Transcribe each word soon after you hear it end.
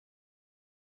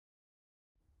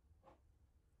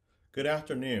Good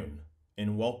afternoon,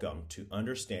 and welcome to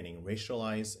Understanding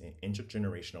Racialized and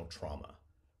Intergenerational Trauma,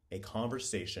 a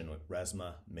conversation with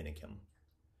Resmaa Menakem.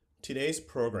 Today's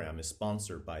program is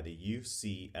sponsored by the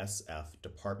UCSF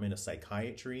Department of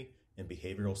Psychiatry and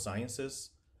Behavioral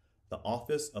Sciences, the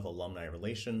Office of Alumni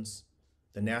Relations,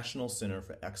 the National Center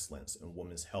for Excellence in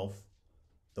Women's Health,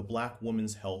 the Black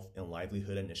Women's Health and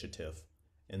Livelihood Initiative,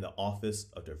 and the Office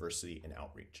of Diversity and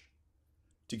Outreach.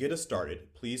 To get us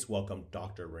started, please welcome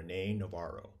Dr. Renee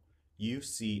Navarro,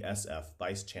 UCSF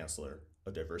Vice Chancellor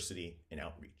of Diversity and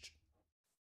Outreach.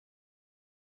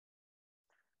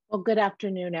 Well, good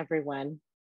afternoon, everyone.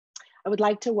 I would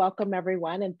like to welcome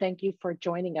everyone and thank you for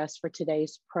joining us for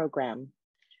today's program.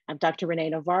 I'm Dr.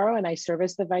 Renee Navarro, and I serve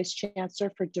as the Vice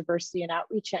Chancellor for Diversity and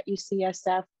Outreach at UCSF,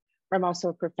 where I'm also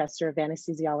a professor of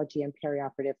anesthesiology and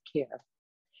perioperative care.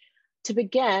 To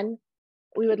begin,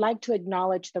 we would like to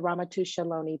acknowledge the Ramaytush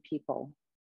Ohlone people,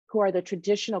 who are the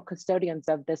traditional custodians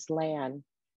of this land.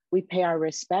 We pay our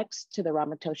respects to the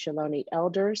Ramaytush Ohlone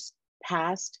elders,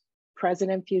 past,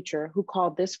 present, and future, who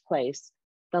called this place,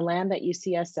 the land that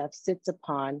UCSF sits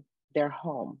upon, their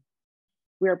home.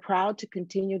 We are proud to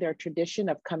continue their tradition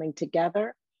of coming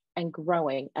together and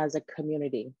growing as a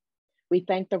community. We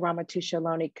thank the Ramaytush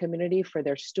Ohlone community for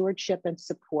their stewardship and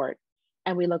support,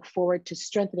 and we look forward to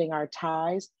strengthening our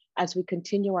ties as we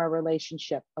continue our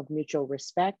relationship of mutual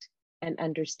respect and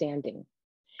understanding.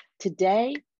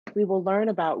 Today, we will learn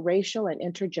about racial and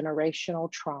intergenerational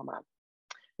trauma.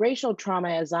 Racial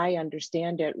trauma, as I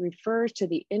understand it, refers to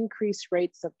the increased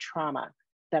rates of trauma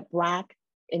that Black,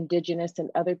 Indigenous, and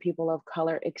other people of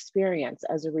color experience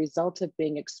as a result of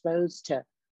being exposed to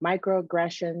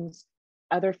microaggressions,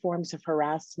 other forms of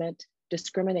harassment,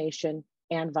 discrimination,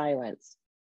 and violence.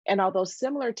 And although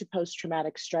similar to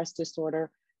post-traumatic stress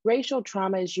disorder, racial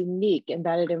trauma is unique in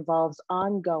that it involves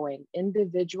ongoing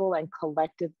individual and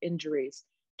collective injuries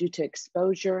due to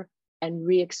exposure and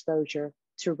re-exposure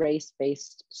to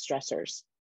race-based stressors.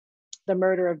 The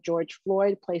murder of George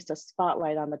Floyd placed a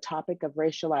spotlight on the topic of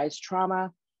racialized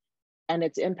trauma and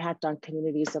its impact on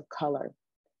communities of color.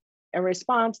 In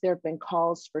response, there have been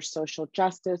calls for social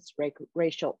justice,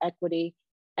 racial equity,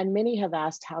 and many have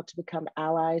asked how to become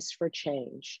allies for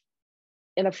change.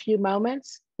 In a few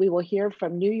moments, we will hear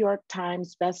from New York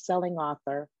Times bestselling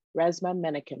author Resmaa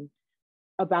Menakem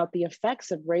about the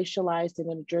effects of racialized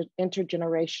and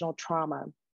intergenerational trauma,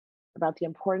 about the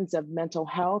importance of mental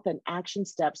health and action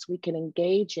steps we can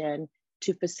engage in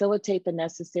to facilitate the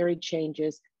necessary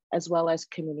changes, as well as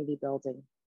community building.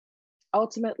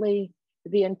 Ultimately,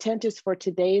 the intent is for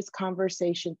today's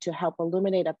conversation to help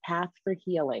illuminate a path for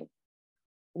healing.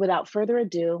 Without further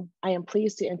ado, I am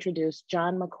pleased to introduce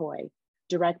John McCoy,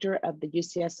 Director of the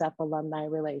UCSF Alumni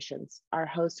Relations, our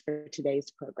host for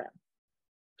today's program.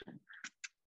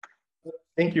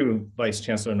 Thank you, Vice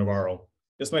Chancellor Navarro.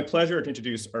 It's my pleasure to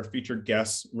introduce our featured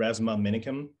guest, Resmaa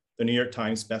Menakem, the New York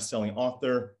Times bestselling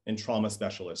author and trauma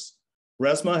specialist.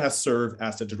 Resmaa has served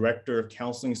as the Director of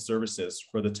Counseling Services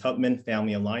for the Tubman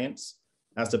Family Alliance,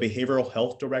 as the Behavioral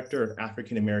Health Director of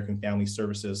African American Family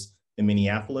Services in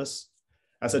Minneapolis,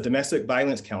 as a Domestic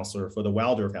Violence Counselor for the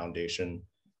Wilder Foundation,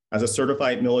 as a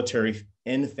certified military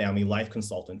and family life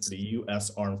consultant for the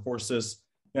U.S. Armed Forces,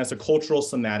 and as a cultural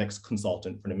somatics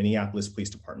consultant for the Minneapolis Police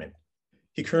Department.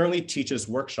 He currently teaches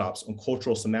workshops on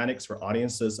cultural somatics for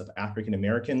audiences of African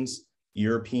Americans,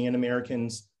 European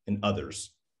Americans, and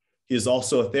others. He is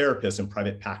also a therapist in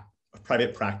private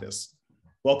practice.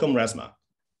 Welcome, Resmaa.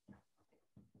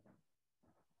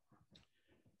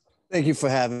 Thank you for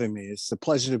having me. It's a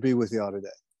pleasure to be with you all today.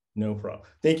 No problem.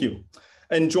 Thank you.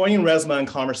 And joining Resmaa in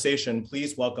conversation,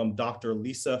 please welcome Dr.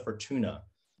 Lisa Fortuna.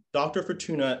 Dr.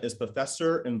 Fortuna is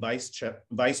Professor and Vice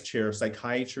Chair of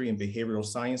Psychiatry and Behavioral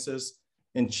Sciences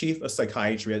and Chief of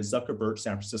Psychiatry at Zuckerberg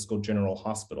San Francisco General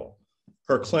Hospital.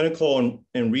 Her clinical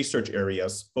and research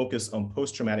areas focus on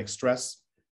post-traumatic stress,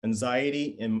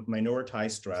 anxiety and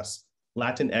minoritized stress,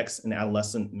 Latinx and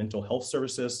adolescent mental health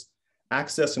services,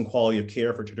 access and quality of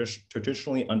care for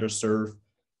traditionally underserved,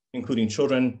 including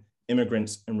children,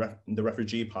 immigrants, and the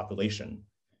refugee population.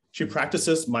 She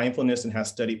practices mindfulness and has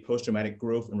studied post-traumatic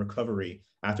growth and recovery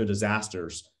after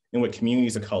disasters and with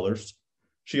communities of colors.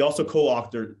 She also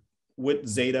co-authored with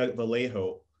Zeta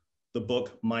Vallejo the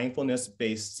book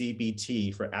Mindfulness-Based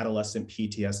CBT for Adolescent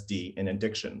PTSD and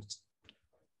Addictions.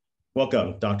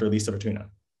 Welcome, Dr. Lisa Fortuna.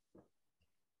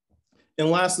 And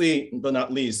lastly, but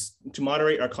not least, to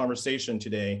moderate our conversation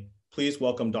today, please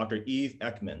welcome Dr. Eve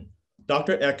Ekman.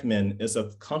 Dr. Ekman is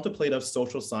a contemplative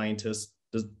social scientist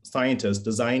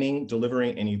designing,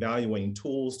 delivering, and evaluating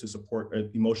tools to support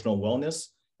emotional wellness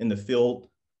in the field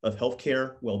of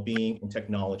healthcare, well-being, and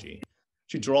technology.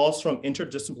 She draws from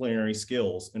interdisciplinary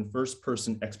skills and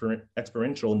first-person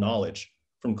experiential knowledge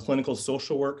from clinical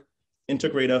social work,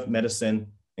 integrative medicine,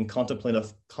 and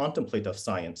contemplative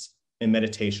science and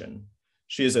meditation.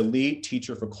 She is a lead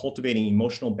teacher for cultivating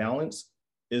emotional balance,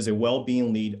 is a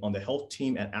well-being lead on the health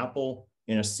team at Apple,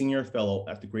 and a senior fellow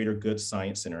at the Greater Good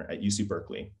Science Center at UC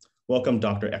Berkeley. Welcome,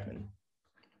 Dr. Ekman.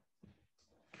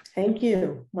 Thank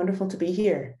you. Wonderful to be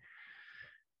here.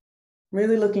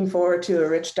 Really looking forward to a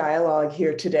rich dialogue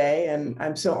here today, and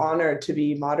I'm so honored to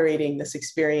be moderating this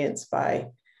experience by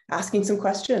asking some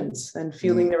questions and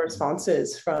fielding the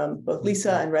responses from both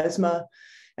Lisa and Resmaa.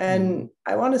 And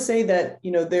I want to say that,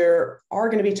 there are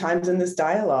going to be times in this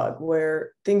dialogue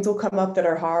where things will come up that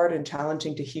are hard and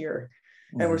challenging to hear.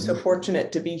 And we're so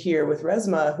fortunate to be here with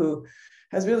Resmaa, who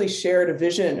has really shared a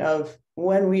vision of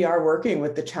when we are working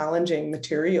with the challenging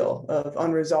material of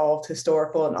unresolved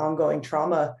historical and ongoing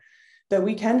trauma, that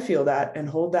we can feel that and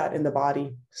hold that in the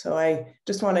body. So I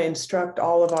just want to instruct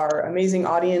all of our amazing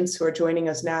audience who are joining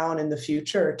us now and in the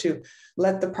future to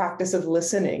let the practice of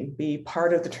listening be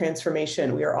part of the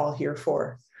transformation we are all here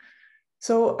for.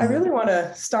 So I really want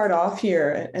to start off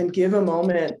here and give a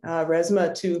moment,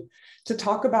 Resmaa, to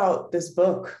talk about this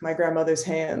book, My Grandmother's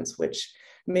Hands, which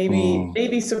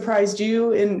maybe surprised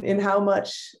you in how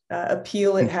much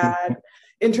appeal it had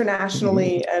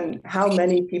internationally and how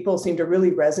many people seem to really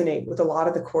resonate with a lot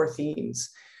of the core themes.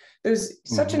 There's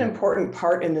such an important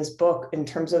part in this book in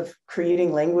terms of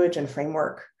creating language and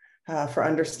framework for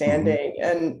understanding.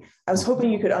 And I was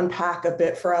hoping you could unpack a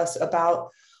bit for us about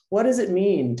what does it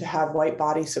mean to have white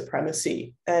body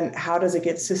supremacy, and how does it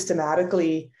get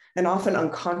systematically and often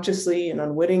unconsciously and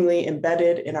unwittingly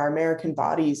embedded in our American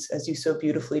bodies, as you so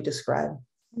beautifully describe.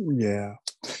 Yeah.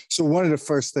 So one of the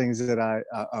first things that I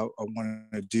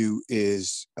want to do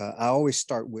is I always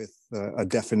start with a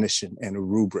definition and a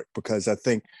rubric, because I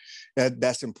think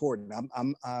that's important.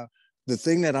 The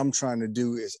thing that I'm trying to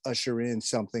do is usher in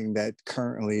something that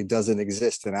currently doesn't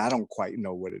exist, and I don't quite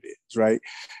know what it is, right?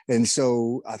 And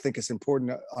so I think it's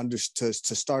important to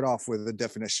start off with a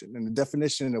definition. And the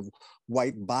definition of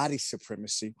white body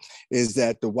supremacy is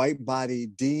that the white body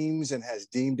deems and has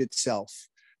deemed itself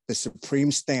the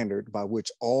supreme standard by which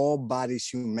all bodies'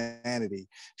 humanity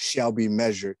shall be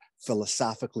measured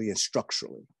philosophically and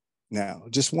structurally. Now,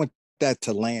 just want that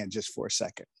to land just for a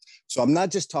second. So I'm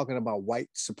not just talking about white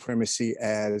supremacy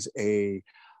as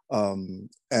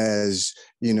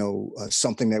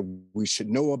something that we should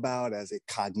know about, as a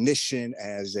cognition,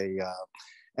 as an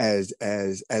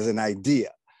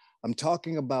idea. I'm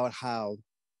talking about how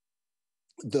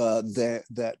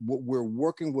that what we're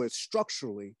working with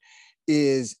structurally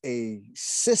is a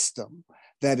system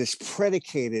that is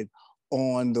predicated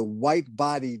on the white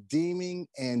body deeming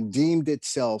and deemed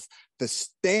itself the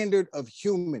standard of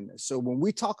humanness. So when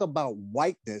we talk about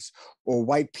whiteness or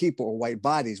white people or white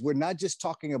bodies, we're not just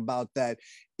talking about that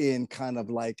in kind of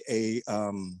like a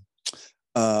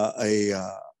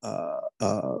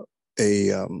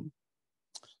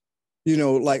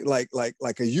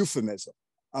euphemism.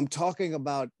 I'm talking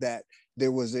about that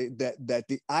there was that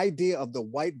the idea of the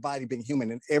white body being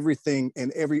human, and everything and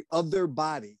every other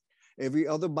body in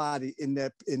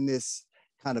this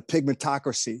kind of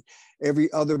pigmentocracy, every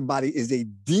other body is a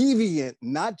deviant,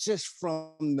 not just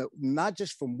from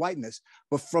whiteness,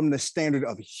 but from the standard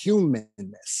of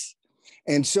humanness.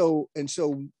 And so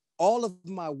all of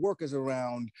my work is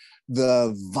around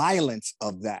the violence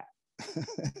of that,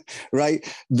 right?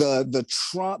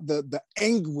 The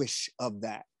anguish of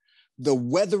that, the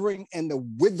weathering and the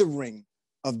withering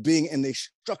of being in the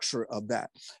structure of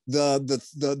that,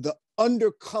 the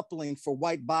undercoupling for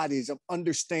white bodies of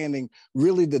understanding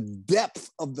really the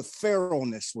depth of the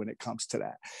feralness when it comes to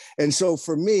that. And so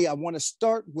for me, I want to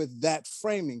start with that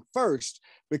framing first,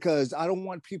 because I don't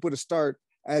want people to start,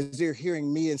 as they're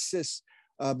hearing me and Sis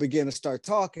begin to start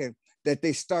talking, that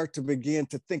they start to begin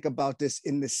to think about this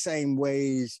in the same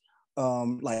ways,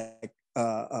 in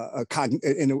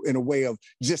a way of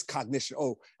just cognition.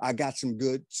 Oh, I got some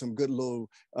good little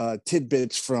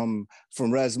tidbits from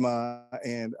Resmaa,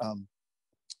 and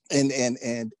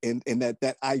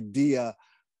that idea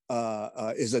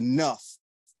is enough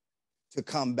to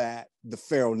combat the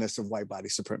feralness of white body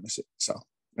supremacy. So,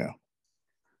 yeah.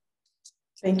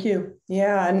 Thank you.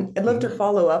 Yeah, and I'd love to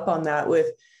follow up on that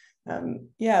with,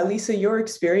 Lisa, your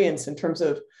experience in terms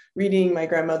of reading My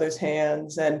Grandmother's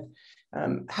Hands and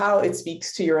how it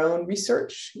speaks to your own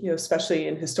research, especially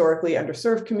in historically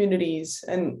underserved communities,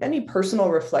 and any personal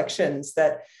reflections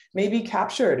that may be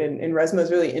captured in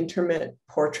Resmaa's really intimate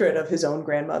portrait of his own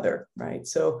grandmother, right?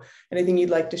 So anything you'd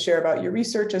like to share about your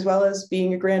research, as well as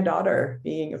being a granddaughter,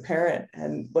 being a parent,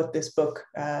 and what this book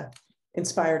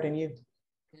inspired in you?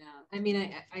 Yeah, I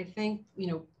mean, I think, you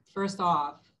know, first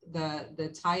off,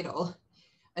 the title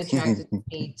attracted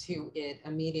me to it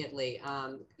immediately.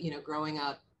 You know, growing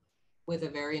up with a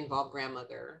very involved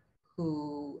grandmother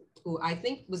who I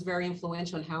think was very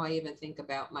influential in how I even think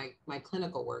about my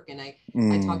clinical work. And I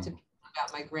talked to people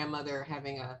about my grandmother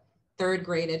having a third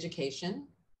grade education,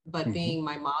 but being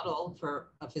my model for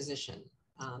a physician.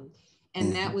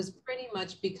 And that was pretty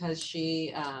much because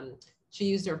she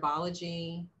used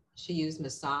herbology, she used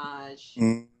massage,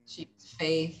 she used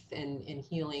faith and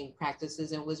healing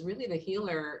practices, and was really the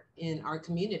healer in our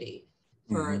community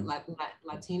for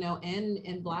Latino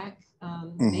and Black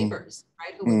neighbors,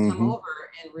 right? Who would come over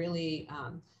and really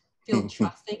feel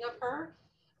trusting of her.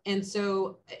 And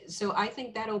so I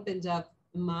think that opened up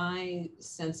my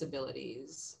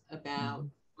sensibilities about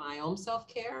my own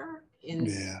self-care in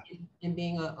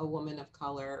being a woman of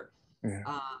color,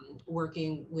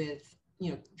 working with,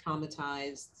 you know,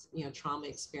 traumatized, you know, trauma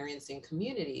experiencing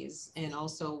communities, and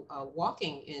also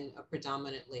walking in a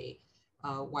predominantly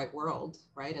white world,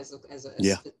 right? As a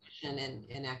physician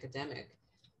and academic,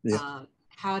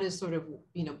 how to sort of,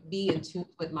 you know, be in tune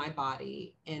with my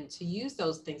body and to use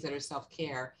those things that are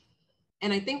self-care.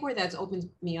 And I think where that's opened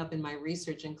me up in my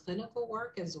research and clinical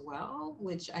work as well,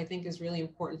 which I think is really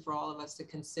important for all of us to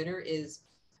consider, is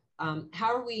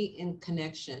how are we in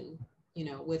connection, you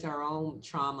know, with our own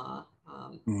trauma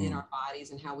in our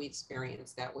bodies and how we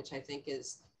experience that, which I think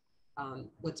is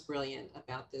what's brilliant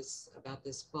about this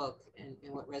book and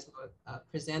what Resmaa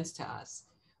presents to us.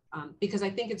 Because I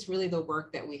think it's really the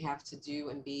work that we have to do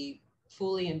and be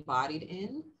fully embodied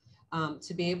in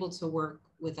to be able to work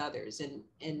with others.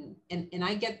 And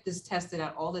I get this tested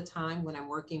out all the time when I'm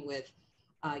working with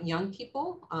young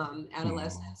people,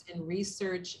 adolescents, in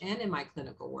research and in my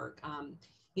clinical work.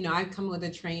 You know, I've come with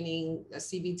a training, a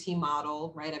CBT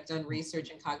model, right? I've done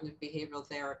research in cognitive behavioral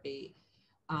therapy.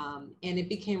 And it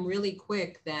became really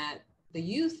quick that the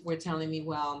youth were telling me,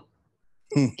 well,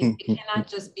 it cannot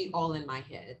just be all in my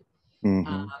head.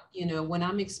 You know, when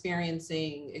I'm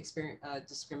experiencing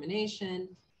discrimination,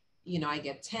 you know, I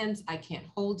get tense, I can't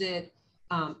hold it.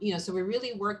 You know, so we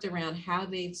really worked around how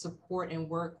they support and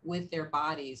work with their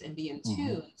bodies and be in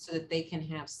tune so that they can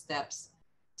have steps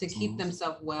to keep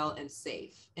themselves well and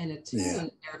safe, and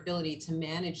attune their ability to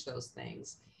manage those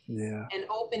things. And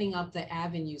opening up the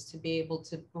avenues to be able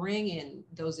to bring in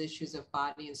those issues of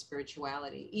body and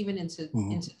spirituality, even into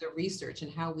the research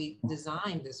and how we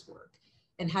design this work,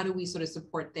 and how do we sort of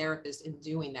support therapists in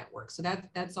doing that work. So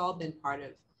that's all been part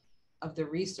of the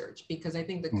research, because I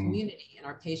think the community and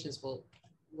our patients will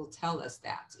tell us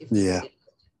that. If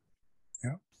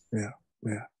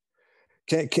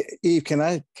Can, Eve, can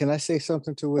I say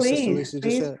something to what Sister Lisa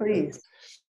just said? Please.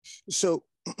 So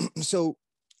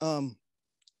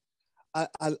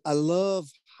I love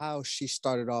how she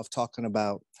started off talking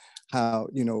about how,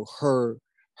 you know, her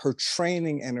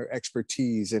training and her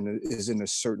expertise is in a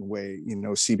certain way, you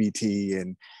know, CBT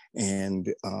and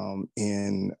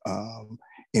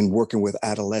in working with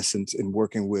adolescents and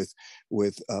working with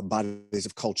bodies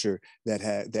of culture that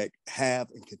have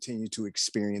and continue to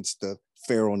experience the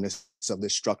feralness of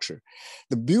this structure.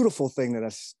 The beautiful thing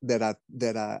that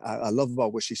I love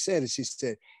about what she said is she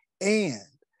said, and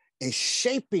a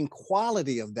shaping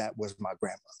quality of that was my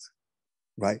grandmother,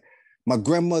 right? My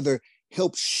grandmother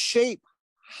helped shape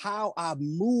how I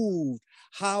moved,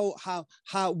 what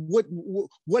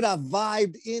I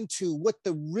vibed into, what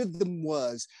the rhythm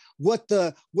was, what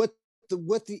the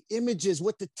images,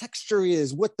 what the texture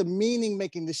is, what the meaning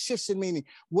making, the shifts in meaning,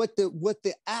 what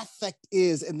the affect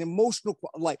is, and the emotional,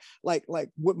 like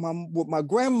what my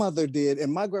grandmother did,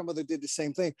 and my grandmother did the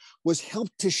same thing, was help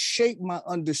to shape my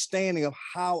understanding of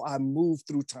how I move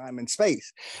through time and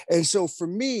space. And so for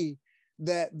me,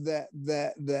 that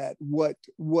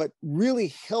what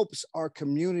really helps our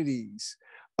communities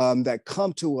that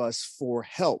come to us for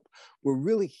help, what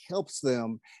really helps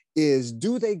them is,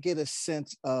 do they get a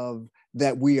sense of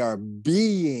that we are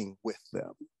being with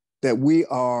them, that we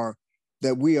are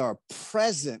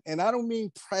present. And I don't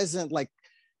mean present like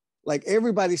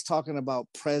everybody's talking about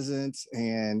presence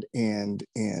and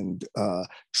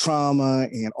trauma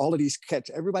and all of these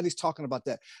everybody's talking about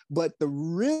that, but the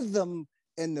rhythm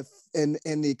and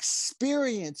the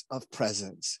experience of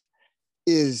presence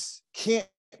can't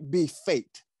be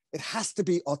faked. It has to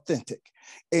be authentic.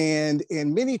 And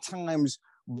many times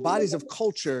bodies of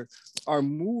culture are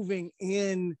moving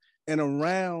in and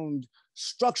around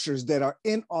structures that are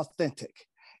inauthentic.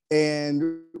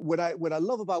 And what I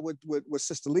love about what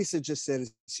Sister Lisa just said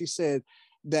is, she said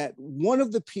that one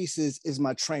of the pieces is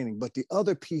my training, but the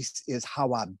other piece is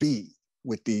how I be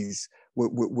with these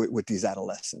with these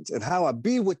adolescents. And how I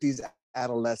be with these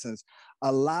adolescents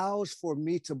allows for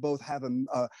me to both have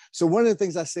so one of the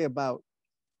things I say about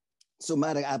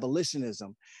somatic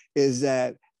abolitionism is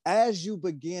that as you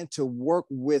begin to work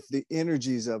with the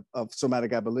energies of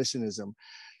somatic abolitionism,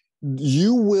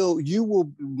 there are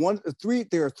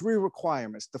three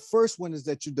requirements. The first one is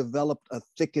that you develop a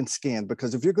thickened skin,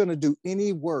 because if you're going to do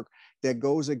any work that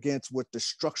goes against what the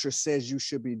structure says you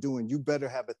should be doing, you better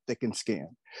have a thickened skin.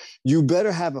 You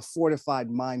better have a fortified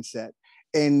mindset.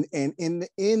 And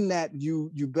in that,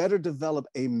 you better develop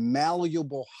a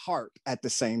malleable heart at the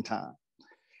same time.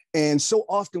 And so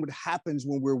often what happens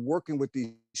when we're working with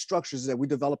these structures is that we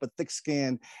develop a thick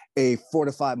skin, a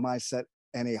fortified mindset,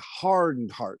 and a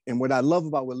hardened heart. And what I love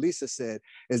about what Lisa said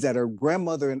is that her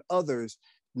grandmother and others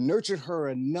nurtured her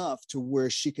enough to where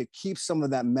she could keep some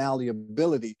of that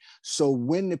malleability. So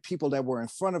when the people that were in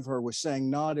front of her were saying,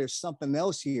 no, there's something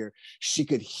else here, she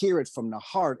could hear it from the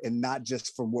heart and not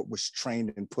just from what was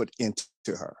trained and put into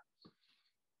her.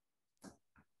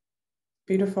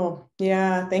 Beautiful.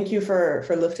 Yeah, thank you for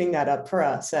lifting that up for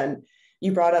us. And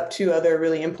you brought up two other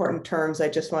really important terms. I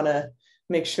just want to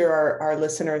make sure our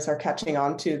listeners are catching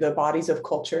on to: the bodies of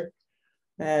culture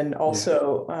and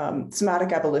also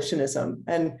somatic abolitionism.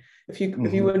 And if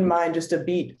you wouldn't mind, just a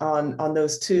beat on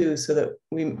those two so that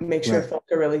we make sure folks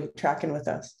are really tracking with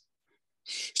us.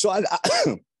 So I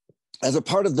as a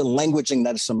part of the languaging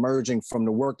that is emerging from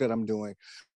the work that I'm doing,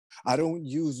 I don't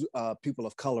use people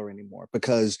of color anymore,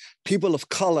 because people of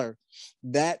color,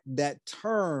 that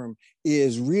term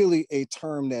is really a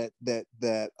term that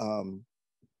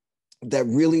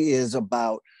really is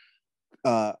about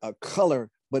a color,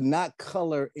 but not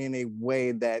color in a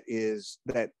way that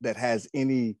has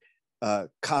any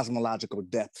cosmological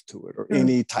depth to it, or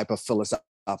any type of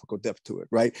philosophical depth to it,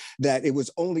 right? That it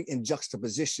was only in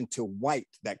juxtaposition to white,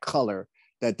 that color,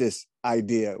 that this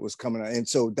idea was coming out. And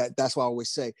so that's why I always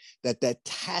say that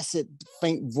tacit,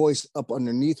 faint voice up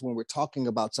underneath when we're talking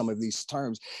about some of these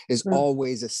terms is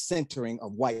always a centering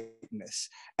of whiteness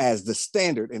as the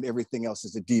standard, and everything else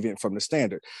is a deviant from the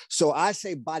standard. So I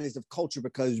say bodies of culture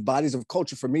because bodies of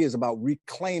culture for me is about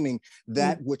reclaiming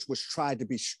that which was tried to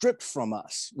be stripped from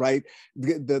us, right?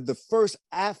 One of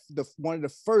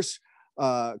the first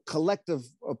collective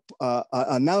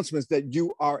announcements that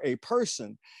you are a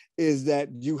person is that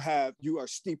you are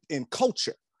steeped in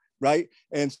culture, right?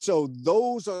 And so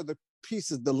those are the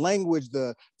pieces, the language,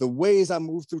 the ways I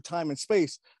move through time and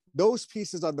space. Those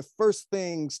pieces are the first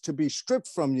things to be stripped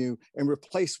from you and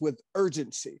replaced with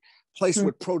urgency, placed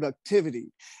with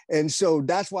productivity. And so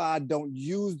that's why I don't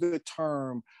use the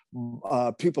term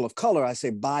people of color. I say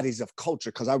bodies of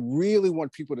culture, because I really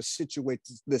want people to situate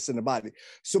this in the body.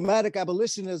 Somatic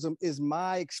abolitionism is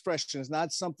my expression. It's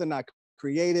not something I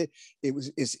created.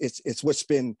 It's what's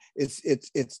been,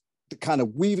 it's kind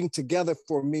of weaving together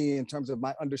for me in terms of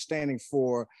my understanding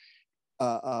for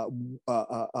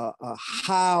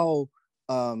how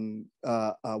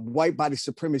white body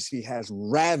supremacy has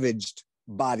ravaged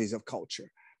bodies of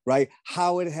culture, right?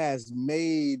 How it has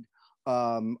made,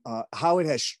 how it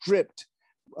has stripped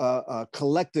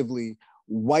collectively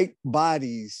white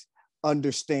bodies'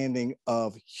 understanding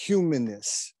of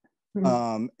humanness.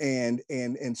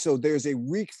 And so there's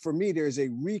for me, there's a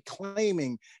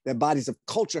reclaiming that bodies of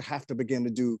culture have to begin to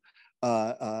do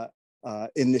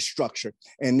in this structure.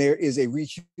 And there is a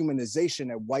rehumanization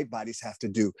that white bodies have to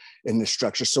do in this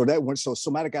structure. So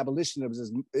somatic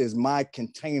abolitionism is my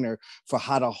container for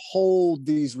how to hold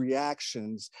these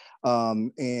reactions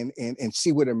and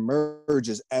see what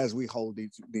emerges as we hold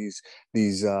these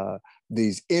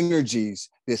energies,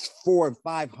 this 400 and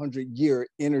 500 year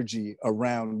energy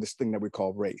around this thing that we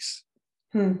call race.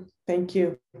 Thank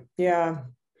you. Yeah.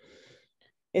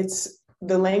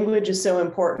 The language is so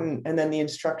important, and then the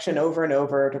instruction over and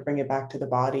over to bring it back to the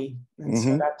body. And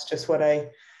so that's just what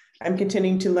I'm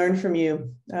continuing to learn from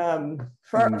you. For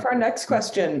our next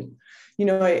question,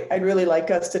 I'd really like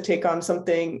us to take on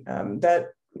something that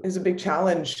is a big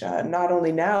challenge, not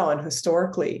only now and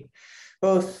historically,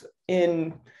 both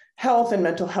in health and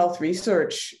mental health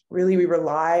research. Really, we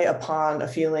rely upon a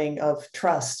feeling of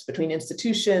trust between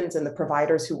institutions and the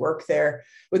providers who work there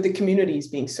with the communities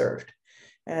being served.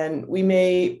 And we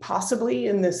may possibly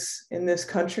in this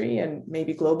country and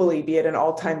maybe globally be at an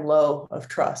all-time low of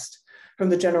trust from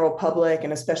the general public,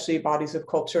 and especially bodies of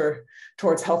culture,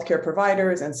 towards healthcare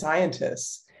providers and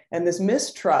scientists. And this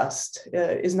mistrust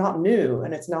is not new,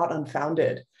 and it's not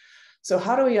unfounded. So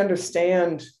how do we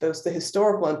understand the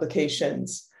historical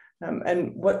implications,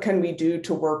 and what can we do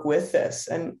to work with this?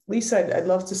 And Lisa, I'd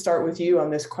love to start with you on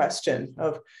this question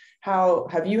of, How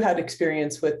have you had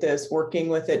experience with this, working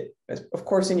with it, of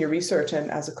course, in your research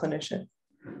and as a clinician?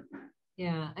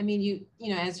 Yeah, I mean,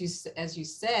 you know, as you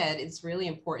said, it's really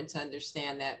important to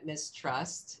understand that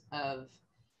mistrust of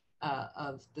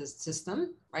the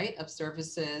system, right, of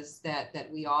services that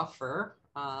we offer.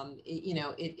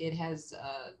 It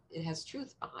has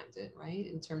truth behind it, right,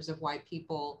 in terms of why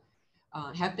people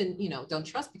have been, don't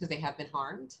trust because they have been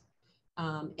harmed.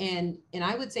 And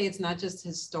I would say it's not just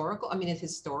historical. I mean, it's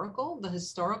historical. The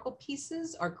historical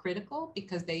pieces are critical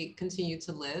because they continue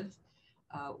to live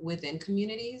within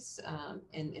communities,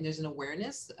 and there's an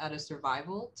awareness out of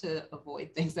survival to avoid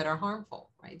things that are harmful,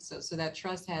 right? So that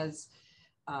trust has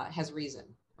reason,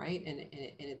 right? And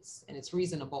it's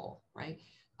reasonable, right?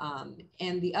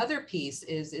 And the other piece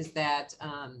is that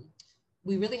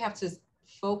we really have to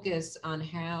focus on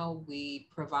how we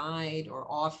provide or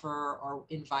offer or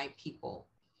invite people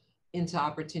into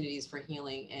opportunities for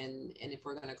healing, and if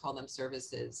we're going to call them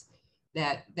services,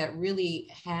 that really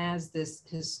has this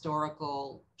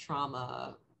historical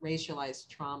trauma, racialized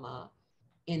trauma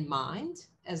in mind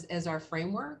as our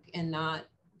framework, and not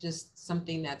just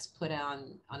something that's put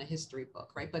on a history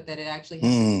book, right? But that it actually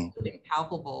has a really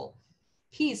palpable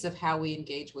piece of how we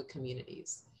engage with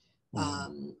communities.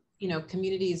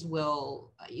 Communities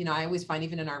will, I always find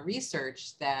even in our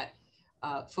research that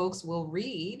folks will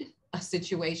read a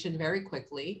situation very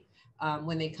quickly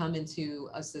when they come into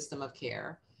a system of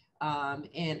care,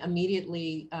 and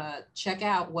immediately check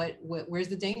out where's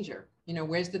the danger,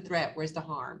 where's the threat, where's the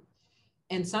harm.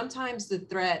 And sometimes the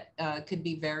threat could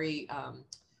be very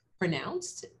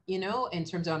pronounced, in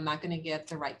terms of I'm not going to get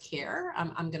the right care,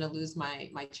 I'm going to lose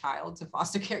my child to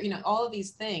foster care, all of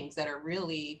these things that are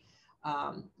really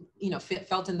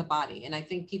felt in the body. And I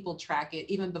think people track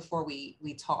it even before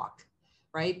we talk,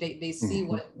 right? They see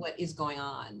what is going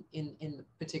on in the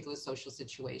particular social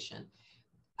situation.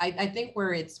 I think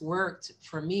where it's worked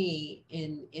for me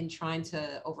in trying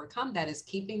to overcome that is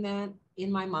keeping that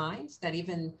in my mind, that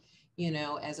even,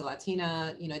 as a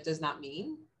Latina, it does not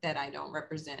mean that I don't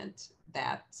represent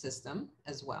that system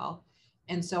as well.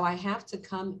 And so I have to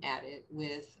come at it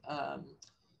with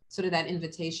sort of that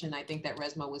invitation, I think that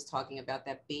Resmaa was talking about,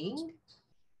 that being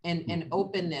and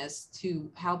openness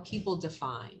to how people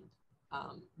define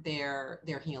their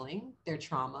healing, their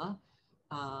trauma.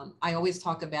 I always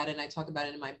talk about it, and I talk about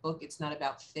it in my book, it's not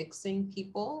about fixing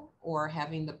people or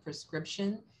having the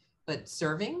prescription, but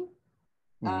serving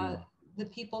the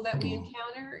people that we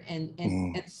encounter,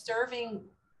 and serving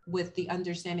with the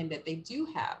understanding that they do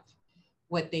have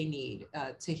what they need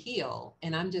to heal.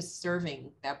 And I'm just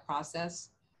serving that process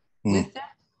with them.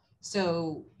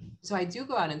 So I do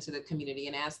go out into the community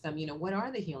and ask them, what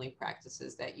are the healing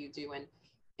practices that you do?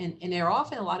 And they're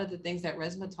often a lot of the things that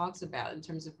Resmaa talks about in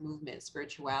terms of movement,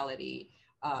 spirituality,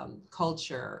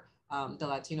 culture, the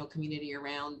Latino community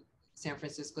around San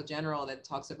Francisco General that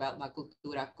talks about la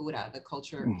cultura cura, the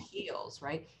culture heals,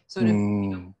 right? Sort of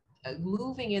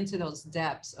moving into those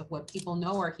depths of what people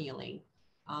know are healing.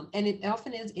 And it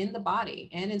often is in the body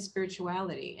and in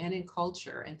spirituality and in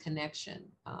culture and connection.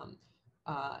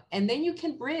 And then you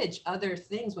can bridge other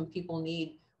things when people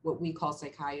need what we call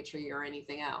psychiatry or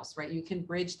anything else, right? You can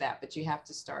bridge that, but you have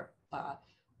to start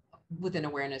with an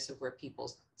awareness of where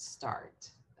people start.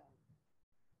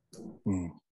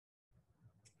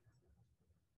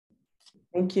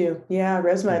 Thank you. Yeah,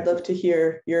 Resmaa, I'd love to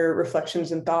hear your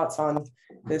reflections and thoughts on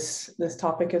this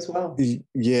topic as well.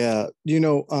 Yeah,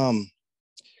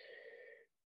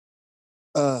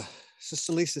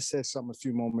 Sister Lisa said something a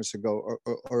few moments ago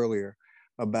or earlier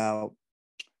about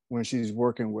when she's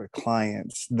working with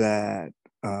clients that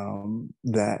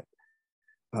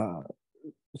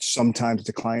sometimes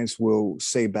the clients will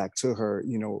say back to her,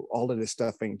 all of this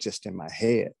stuff ain't just in my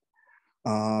head.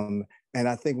 And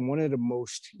I think one of the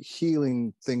most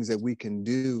healing things that we can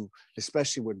do,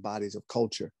 especially with bodies of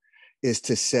culture, is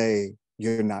to say,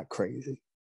 you're not crazy.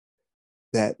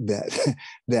 That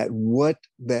what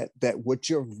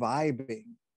you're vibing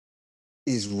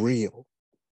is real.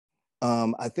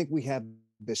 I think we have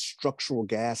this structural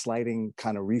gaslighting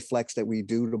kind of reflex that we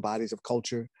do to bodies of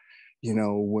culture.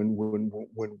 When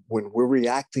we're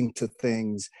reacting to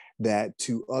things that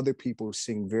to other people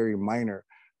seem very minor,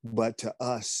 but to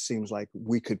us seems like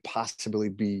we could possibly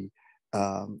be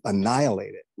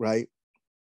annihilated, right?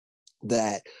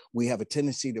 That we have a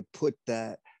tendency to put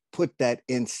that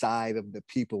inside of the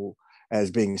people as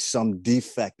being some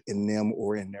defect in them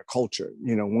or in their culture.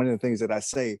 One of the things that I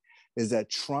say is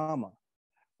that trauma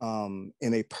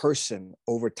in a person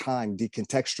over time,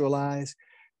 decontextualized,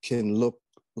 can look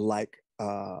like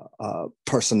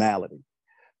personality.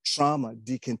 Trauma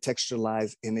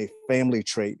decontextualized in a family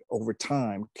trait over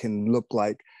time can look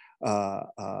like, in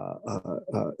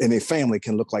a family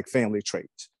can look like family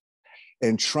traits.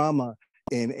 And trauma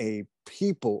in a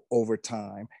people over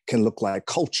time can look like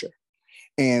culture.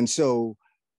 And so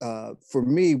for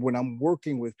me, when I'm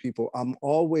working with people, I'm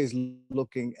always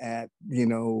looking at,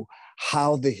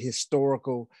 how the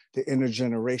historical, the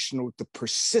intergenerational, the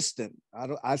persistent,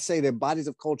 I say that bodies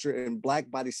of culture and Black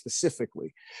bodies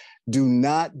specifically do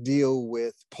not deal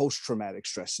with post-traumatic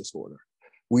stress disorder.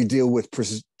 We deal with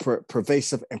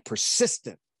pervasive and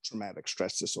persistent traumatic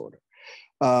stress disorder.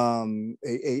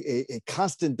 A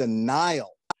constant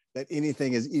denial that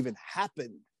anything has even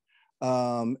happened,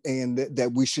 and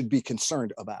that we should be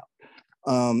concerned about.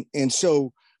 And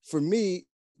so for me,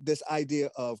 this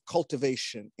idea of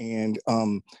cultivation and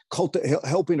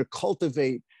helping to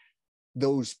cultivate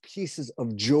those pieces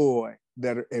of joy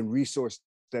that are and resource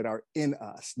that are in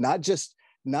us, not just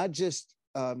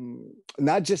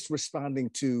responding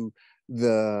to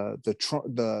the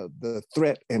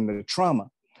threat and the trauma,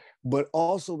 but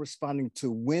also responding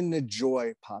to when the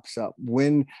joy pops up,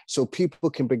 so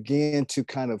people can begin to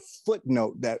kind of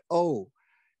footnote that, oh,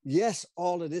 yes,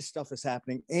 all of this stuff is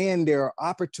happening. And there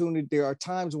are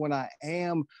times when I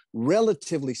am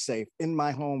relatively safe in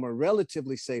my home, or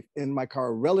relatively safe in my car,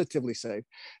 or relatively safe.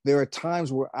 There are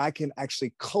times where I can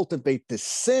actually cultivate the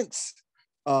sense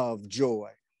of joy.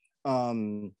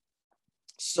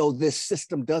 So this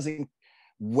system doesn't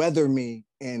weather me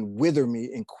and wither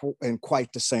me in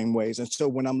quite the same ways. And so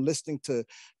when I'm listening to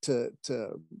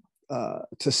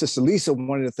Sister Lisa,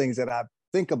 one of the things that I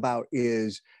think about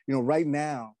is, right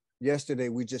now, yesterday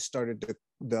we just started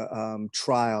the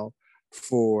trial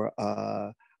for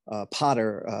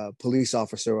Potter, a police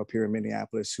officer up here in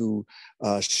Minneapolis, who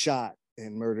shot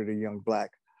and murdered a young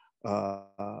black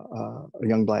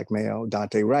male,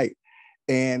 Dante Wright.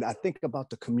 And I think about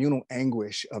the communal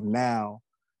anguish of now,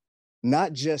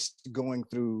 not just going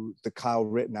through the Kyle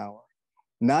Rittenhour,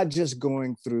 not just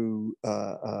going through,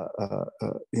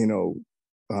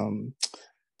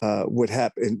 what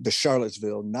happened, the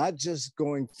Charlottesville, not just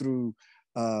going through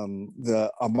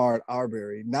the Ahmaud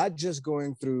Arbery, not just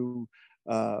going through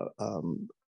Breonna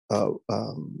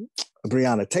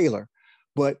Taylor,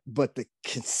 but the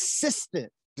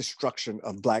consistent destruction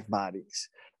of Black bodies,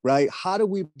 right? How do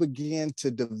we begin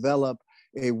to develop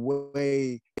a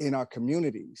way in our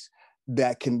communities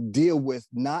that can deal with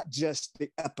not just the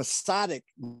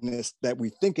episodicness that we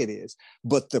think it is,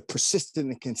 but the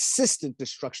persistent and consistent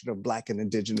destruction of Black and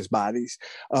Indigenous bodies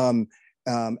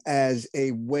as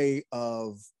a way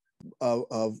of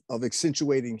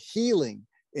accentuating healing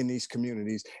in these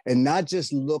communities, and not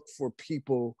just look for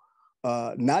people,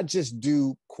 not just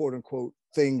do quote unquote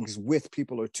things with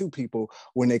people or to people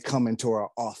when they come into our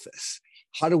office.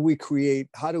 How do we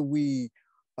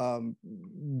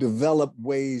develop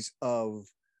ways of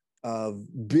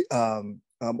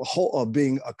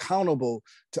being accountable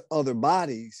to other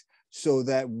bodies, so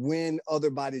that when other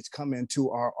bodies come into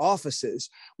our offices,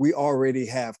 we already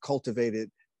have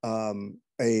cultivated a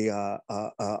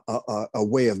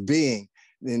way of being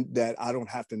that I don't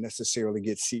have to necessarily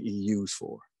get CEUs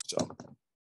for. So,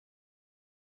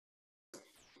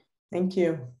 thank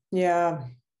you. Yeah.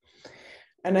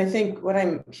 And I think what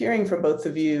I'm hearing from both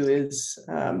of you is,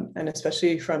 and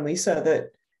especially from Lisa,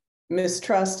 that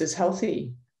mistrust is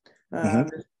healthy.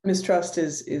 Mistrust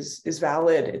is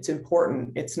valid. It's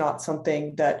important. It's not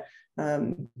something that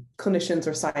clinicians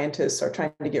or scientists are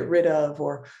trying to get rid of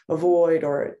or avoid,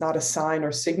 or not a sign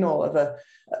or signal of a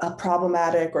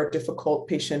problematic or difficult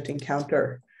patient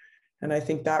encounter. And I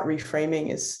think that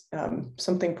reframing is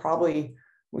something probably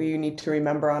we need to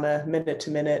remember on a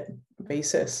minute-to-minute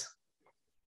basis.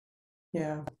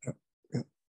 Yeah.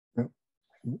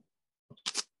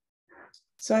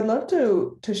 So I'd love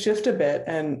to shift a bit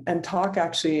and talk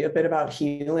actually a bit about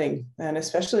healing, and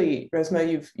especially, Resmaa,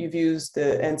 you've used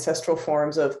the ancestral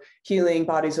forms of healing,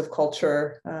 bodies of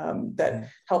culture that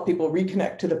help people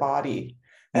reconnect to the body,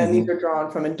 and these are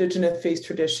drawn from indigenous faith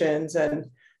traditions. And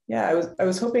yeah, I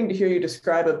was hoping to hear you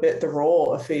describe a bit the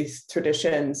role of faith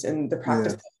traditions in the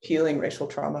practice of healing racial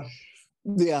trauma.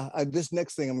 Yeah, this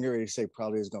next thing I'm going to say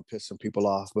probably is going to piss some people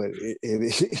off, but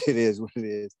it is what it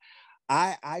is.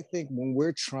 I think when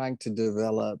we're trying to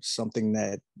develop something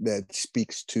that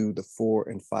speaks to the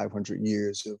 400 and 500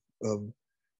 years of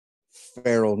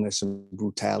feralness and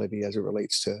brutality as it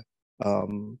relates to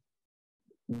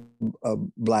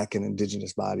Black and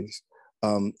Indigenous bodies,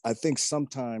 I think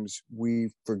sometimes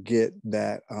we forget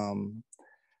that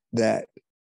that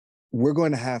we're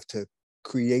going to have to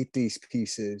create these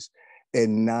pieces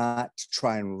and not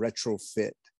try and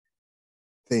retrofit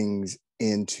things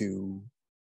into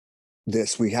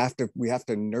this. We have to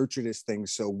nurture this thing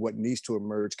so what needs to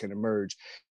emerge can emerge.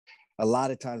 A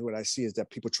lot of times what I see is that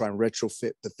people try and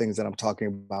retrofit the things that I'm talking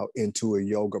about into a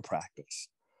yoga practice,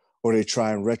 or they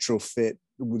try and retrofit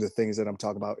the things that I'm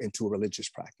talking about into a religious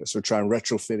practice, or try and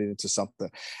retrofit it into something.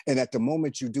 And at the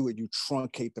moment you do it, you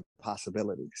truncate the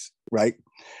possibilities, right?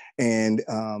 And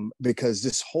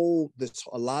because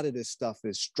a lot of this stuff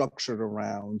is structured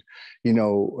around,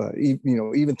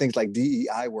 even things like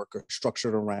DEI work are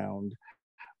structured around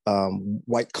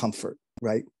white comfort,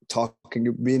 right?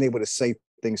 Being able to say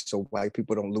things so white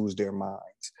people don't lose their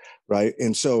minds, right?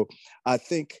 And so I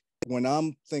think when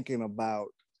I'm thinking about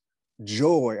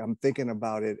joy, I'm thinking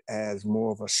about it as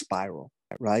more of a spiral,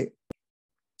 right?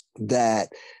 That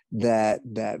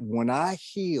when I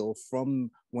heal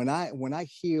when I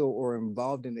heal or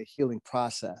involved in the healing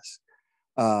process,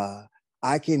 it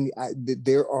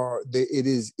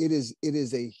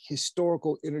is a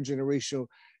historical, intergenerational,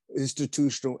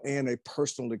 institutional, and a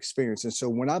personal experience. And so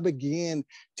when I began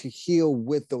to heal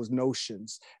with those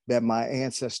notions that my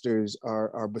ancestors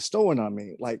are bestowing on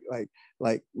me, like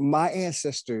my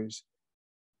ancestors,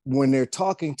 when they're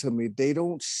talking to me, they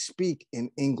don't speak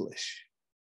in English.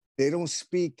 They don't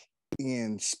speak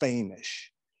in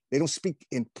Spanish. They don't speak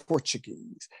in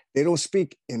Portuguese. They don't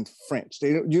speak in French.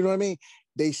 You know what I mean?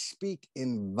 They speak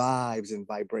in vibes and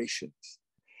vibrations.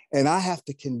 And I have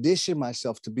to condition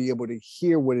myself to be able to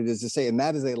hear what it is to say. And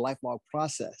that is a lifelong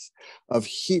process of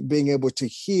being able to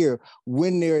hear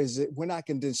when I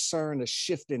can discern a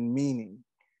shift in meaning,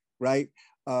 right?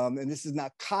 And this is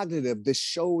not cognitive. This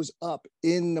shows up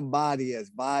in the body as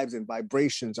vibes and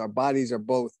vibrations. Our bodies are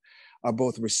both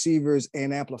receivers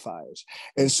and amplifiers.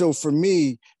 And so for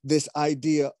me, this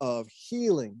idea of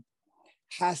healing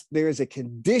there is a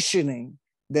conditioning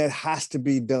that has to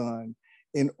be done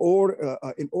in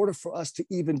order for us to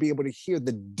even be able to hear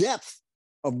the depth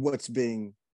of what's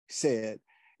being said.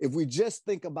 If we just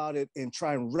think about it and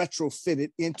try and retrofit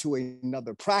it into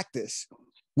another practice,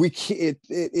 it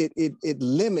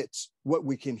limits what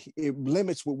we can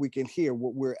hear,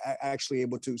 what we're actually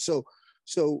able to. So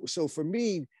for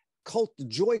me,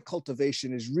 joy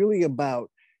cultivation is really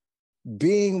about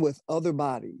being with other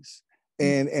bodies.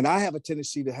 And I have a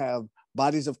tendency to have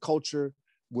bodies of culture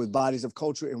with bodies of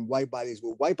culture and white bodies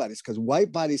with white bodies, because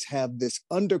white bodies have this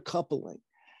undercoupling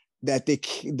that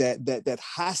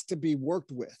has to be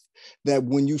worked with. That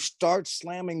when you start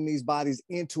slamming these bodies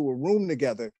into a room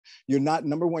together,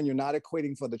 number one, you're not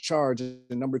equating for the charge, and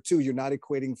number two, you're not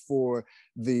equating for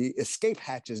the escape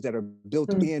hatches that are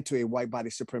built into a white body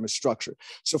supremacist structure.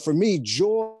 So for me,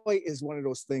 joy is one of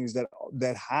those things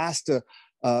that has to.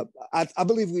 I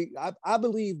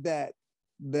believe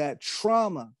that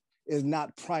trauma is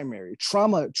not primary.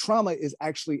 Trauma is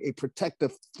actually a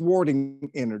protective, thwarting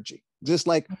energy, just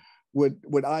like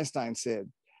what Einstein said,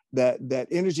 that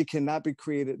energy cannot be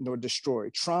created nor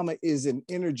destroyed. Trauma is an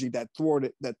energy that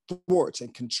thwarts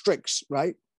and constricts,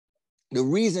 right? The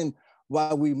reason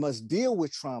why we must deal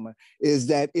with trauma is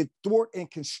that it thwarts and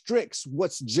constricts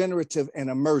what's generative and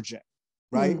emergent,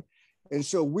 right? And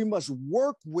so we must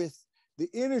work with the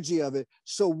energy of it,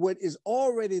 so what is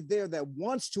already there that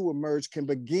wants to emerge can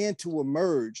begin to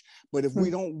emerge. But if we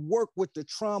don't work with the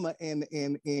trauma and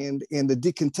the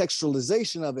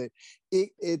decontextualization of it,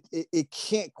 it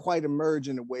can't quite emerge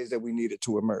in the ways that we need it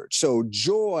to emerge. So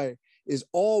joy is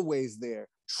always there.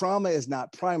 Trauma is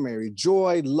not primary.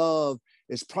 Joy, love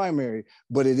is primary,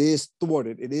 but it is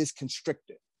thwarted. It is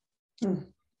constricted. I'm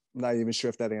not even sure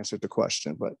if that answered the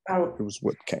question, but it was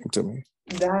what came to me.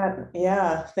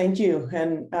 Thank you.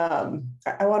 And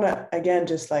I want to, again,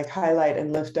 just like highlight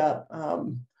and lift up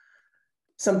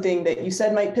something that you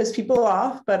said might piss people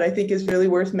off, but I think is really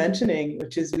worth mentioning,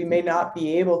 which is we may not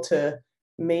be able to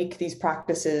make these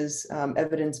practices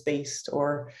evidence-based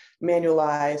or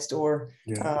manualized or,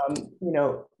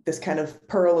 this kind of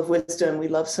pearl of wisdom we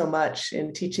love so much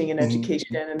in teaching and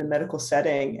education and in the medical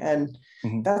setting. And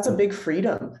that's a big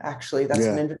freedom, actually. That's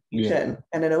an invitation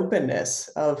and an openness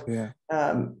of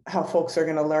how folks are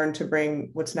going to learn to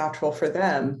bring what's natural for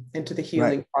them into the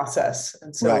healing process.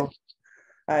 And so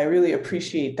I really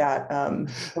appreciate that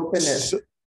openness.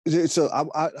 So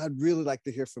I'd really like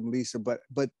to hear from Lisa, but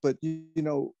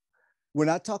when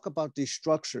I talk about these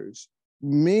structures,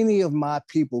 many of my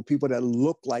people that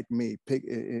look like me,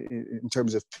 in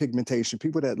terms of pigmentation,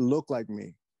 people that look like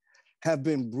me have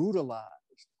been brutalized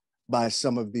by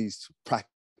some of these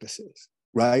practices,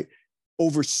 right?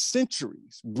 Over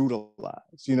centuries,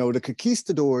 brutalized. The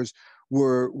conquistadors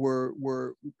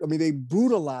they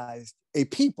brutalized a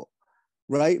people,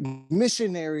 right?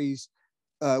 Missionaries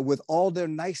with all their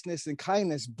niceness and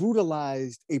kindness,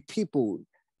 brutalized a people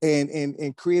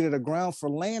and created a ground for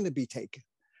land to be taken.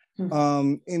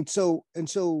 And so,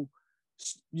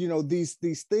 you know, these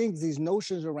things, these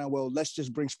notions around, well, let's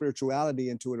just bring spirituality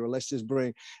into it, or let's just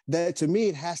bring that. To me,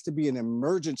 it has to be an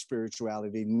emergent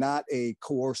spirituality, not a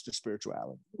coerced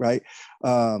spirituality, right?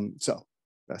 So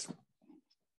that's.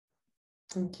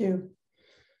 Thank you.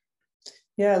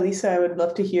 Yeah, Lisa, I would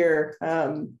love to hear,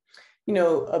 you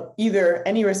know, either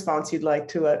any response you'd like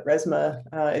to what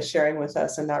Resmaa is sharing with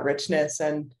us and that richness,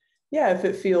 and yeah, if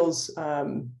it feels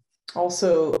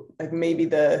also like maybe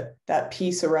that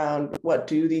piece around what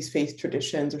do these faith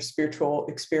traditions or spiritual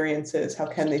experiences, how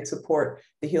can they support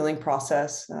the healing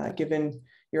process given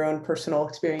your own personal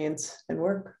experience and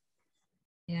work?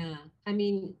 Yeah, I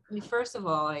mean, first of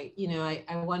all, I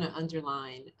want to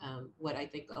underline what I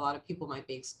think a lot of people might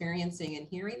be experiencing and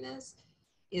hearing this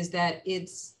is that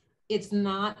it's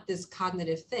not this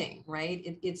cognitive thing,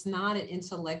 right? It's not an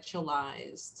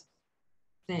intellectualized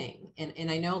thing. And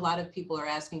I know a lot of people are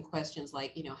asking questions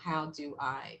like, you know, how do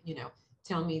I, you know,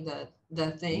 tell me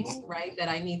the thing, right, that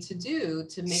I need to do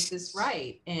to make this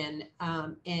right. And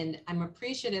I'm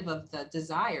appreciative of the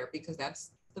desire, because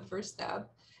that's the first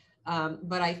step.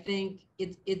 But I think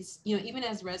it's, you know, even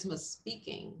as Resmaa's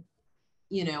speaking,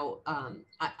 you know,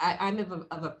 I'm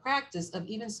of a practice of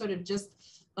even sort of just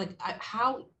like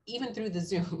how, even through the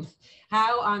Zoom,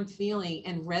 how I'm feeling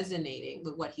and resonating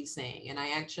with what he's saying. And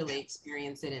I actually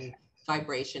experience it in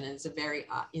vibration. And it's a very,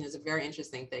 you know, it's a very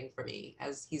interesting thing for me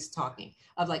as he's talking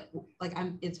of like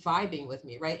it's vibing with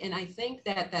me, right? And I think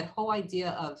that whole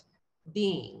idea of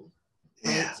being,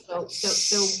 right? Yeah.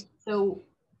 So,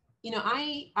 you know,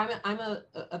 I'm a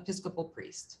Episcopal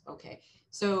priest, okay?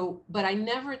 So, but I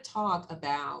never talk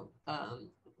about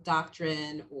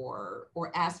doctrine or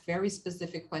ask very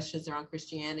specific questions around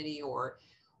Christianity or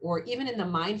even in the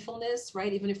mindfulness,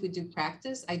 right? Even if we do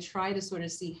practice, I try to sort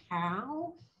of see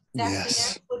how that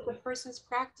connects with the person's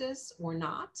practice or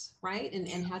not, right?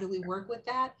 And how do we work with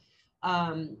that?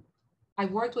 I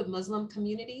worked with Muslim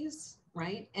communities,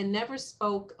 right? And never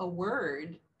spoke a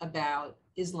word about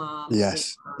Islam or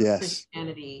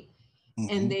Christianity.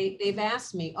 And they've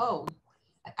asked me, oh,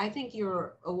 I think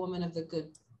you're a woman of the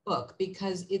good book,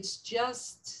 because it's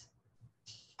just,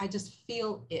 I just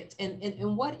feel it.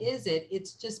 And what is it?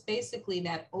 It's just basically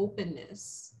that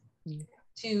openness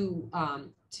to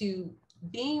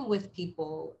being with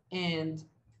people and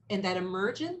that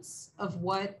emergence of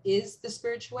what is the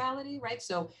spirituality, right?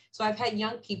 So I've had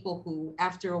young people who,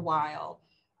 after a while,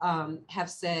 have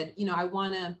said, you know, I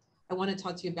want to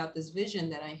talk to you about this vision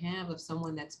that I have of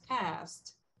someone that's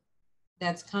passed,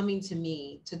 that's coming to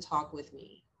me to talk with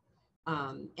me,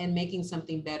 and making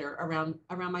something better around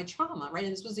my trauma, right?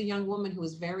 And this was a young woman who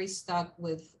was very stuck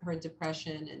with her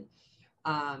depression,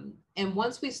 and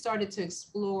once we started to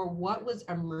explore what was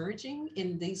emerging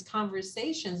in these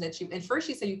conversations that at first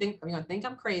she said, you're gonna think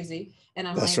I'm crazy, and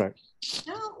I'm That's like,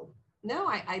 right. No,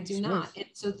 I do not. And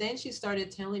so then she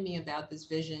started telling me about this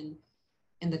vision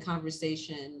and the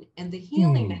conversation and the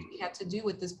healing that she had to do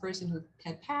with this person who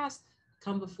had passed,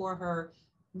 come before her,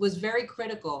 was very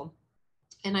critical.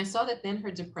 And I saw that then her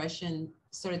depression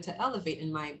started to elevate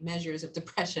in my measures of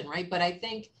depression, right? But I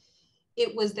think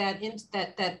it was that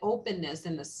openness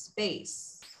in the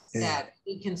space that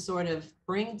we can sort of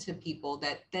bring to people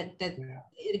that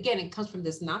again, it comes from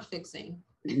this not fixing,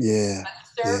 but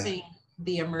serving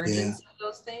the emergence of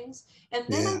those things. And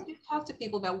then I do talk to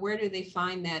people about where do they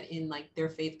find that in like their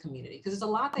faith community, because there's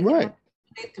a lot that can happen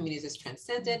in faith communities. There's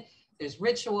transcendent, there's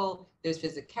ritual, there's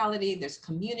physicality, there's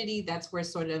community. That's where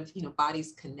sort of, you know,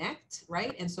 bodies connect,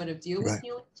 right? And sort of deal with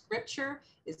healing. Scripture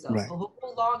is a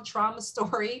whole long trauma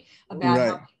story about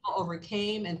how people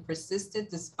overcame and persisted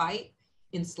despite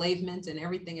enslavement and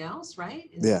everything else, right?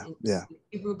 In the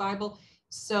Hebrew Bible.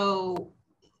 So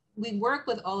we work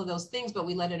with all of those things, but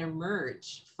we let it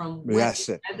emerge from what's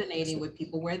resonating with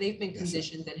people, where they've been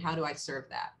conditioned, and how do I serve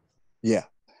that? Yeah.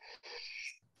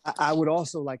 I would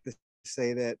also like to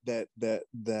say that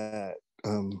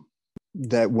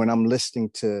when I'm listening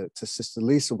to Sister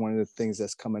Lisa, one of the things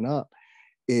that's coming up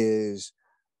is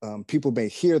people may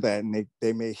hear that and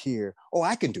they may hear, oh,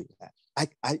 I can do that.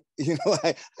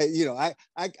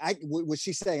 What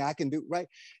she's saying, I can do, right?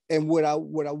 And what I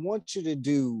want you to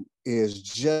do is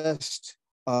just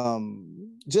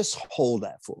hold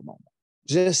that for a moment.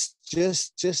 Just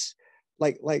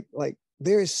like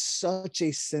there is such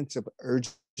a sense of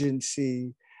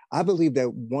urgency. I believe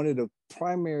that one of the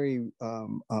primary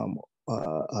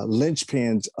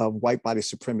linchpins of white body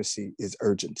supremacy is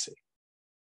urgency.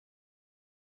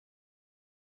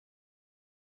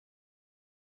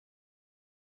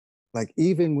 like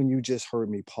even when you just heard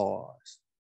me pause,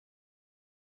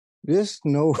 just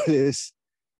notice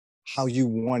how you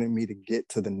wanted me to get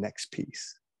to the next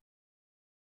piece,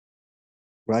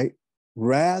 right?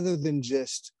 Rather than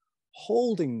just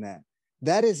holding that.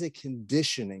 That is a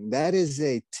conditioning, that is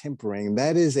a tempering,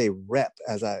 that is a rep,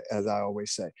 as I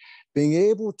always say. Being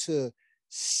able to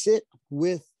sit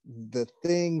with the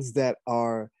things that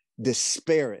are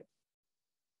disparate,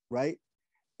 right?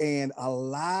 And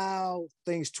allow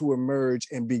things to emerge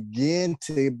and begin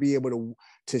to be able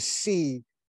to see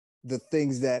the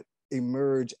things that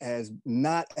emerge as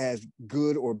not as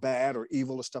good or bad or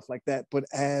evil or stuff like that, but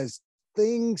as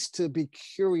things to be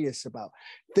curious about.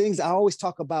 Things I always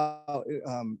talk about,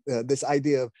 this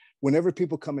idea of whenever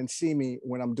people come and see me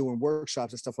when I'm doing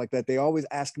workshops and stuff like that, they always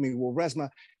ask me, well, Resmaa,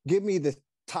 give me the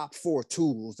top 4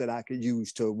 tools that I could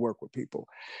use to work with people.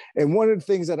 And one of the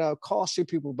things that I'll caution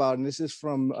people about, and this is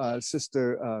from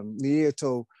Sister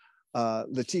Nieto,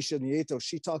 Leticia Nieto,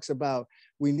 she talks about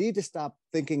we need to stop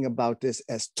thinking about this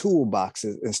as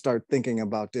toolboxes and start thinking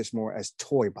about this more as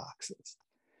toy boxes.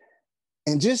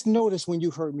 And just notice when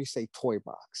you heard me say toy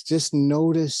box, just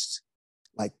notice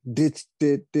like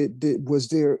was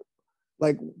there,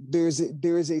 like there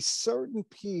is a certain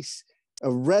piece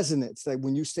of resonance that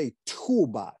when you say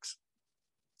toolbox,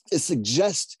 it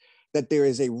suggests that there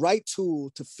is a right tool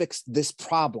to fix this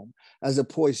problem, as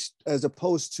opposed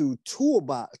to toy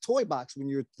box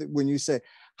when you say,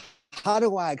 how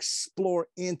do I explore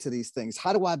into these things?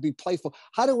 How do I be playful?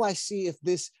 How do I see if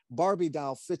this Barbie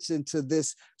doll fits into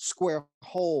this square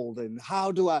hole? And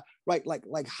how do I, right,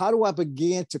 like how do I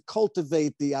begin to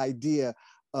cultivate the idea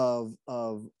of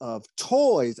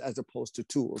toys as opposed to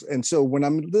tools? And so when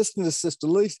I'm listening to Sister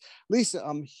Lisa,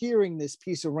 I'm hearing this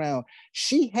piece around,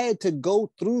 she had to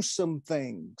go through some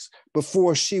things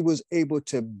before she was able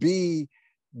to be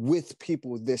with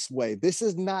people this way. This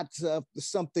is not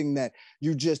something that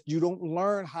you don't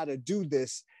learn how to do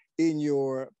this in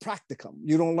your practicum.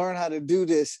 You don't learn how to do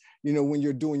this, when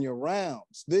you're doing your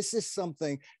rounds. This is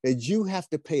something that you have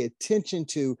to pay attention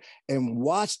to and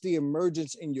watch the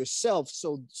emergence in yourself.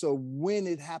 So when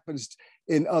it happens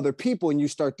in other people and you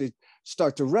start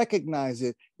to recognize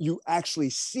it, you actually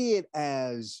see it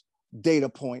as data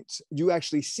points. You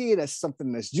actually see it as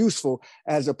something that's useful,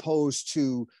 as opposed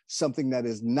to something that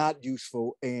is not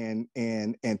useful and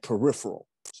peripheral.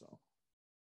 So.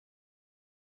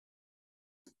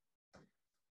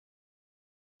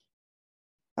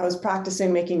 I was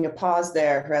practicing making a pause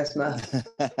there, Resmaa.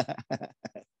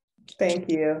 Thank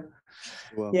you.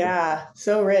 Yeah,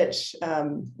 so rich.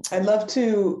 I'd love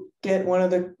to get one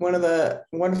of the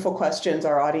wonderful questions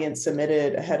our audience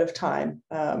submitted ahead of time.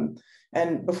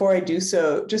 And before I do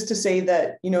so, just to say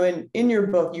that, in your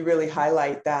book, you really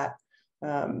highlight that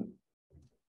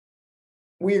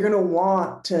we're going to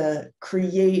want to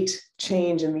create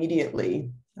change immediately.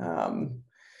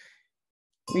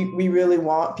 We really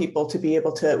want people to be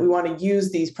able to, we want to use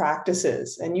these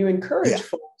practices, and you encourage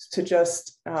folks to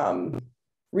just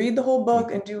read the whole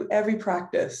book and do every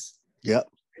practice. Yep.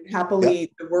 And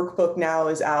happily, the workbook now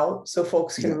is out, so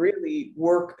folks can really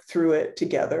work through it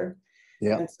together.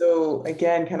 Yeah. And so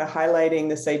again, kind of highlighting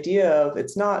this idea of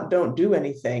it's not don't do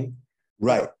anything,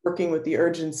 right? Working with the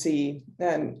urgency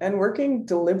and working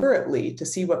deliberately to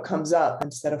see what comes up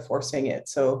instead of forcing it.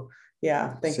 So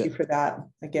yeah, thank you for that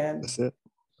again. That's it.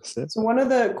 So one of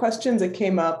the questions that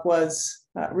came up was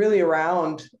really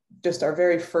around just our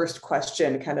very first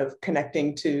question, kind of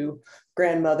connecting to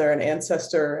grandmother and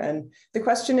ancestor. And the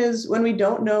question is, when we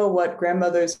don't know what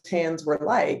grandmother's hands were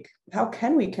like, how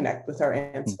can we connect with our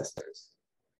ancestors?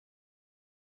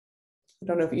 I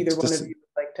don't know if either one of you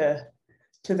would like to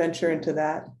venture into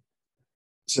that.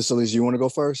 Sister Lisa, you want to go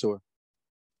first, or?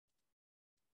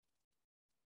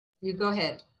 You go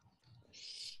ahead.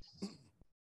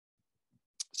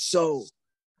 So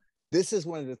this is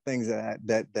one of the things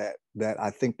that I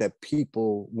think that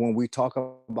people, when we talk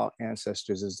about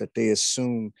ancestors, is that they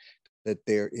assume that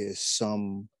there is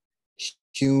some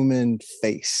human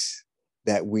face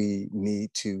that we need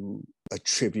to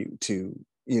attribute to,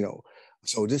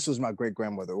 So this was my great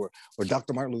grandmother, or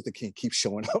Dr. Martin Luther King keeps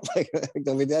showing up. Like,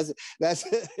 I mean, that's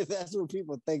what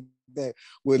people think, that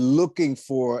we're looking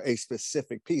for a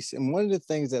specific piece. And one of the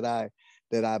things that I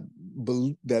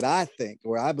think,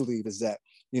 or I believe, is that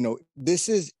this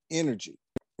is energy,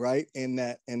 right? And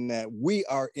that we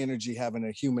are energy having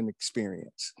a human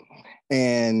experience,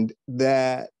 and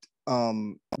that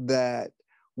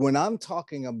when I'm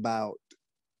talking about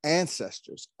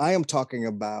ancestors, I am talking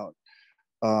about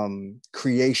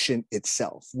creation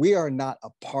itself. We are not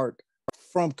apart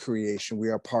from creation. We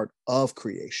are part of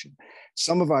creation.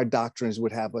 some of our doctrines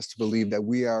would have us to believe that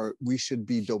we should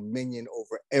be dominion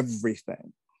over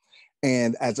everything,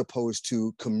 and as opposed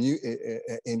to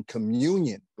in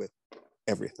communion with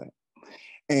everything.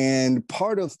 And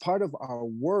part of our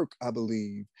work, I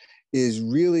believe, is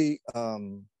really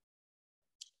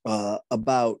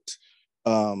about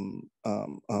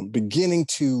beginning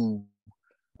to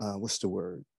what's the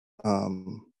word?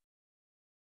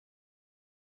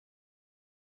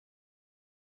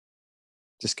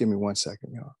 Just give me 1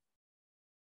 second, y'all.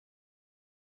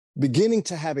 Beginning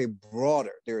to have a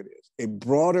broader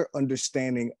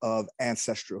understanding of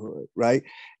ancestralhood, right?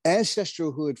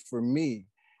 Ancestralhood for me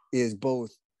is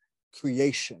both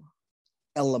creation,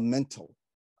 elemental,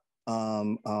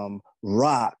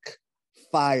 rock,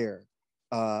 fire,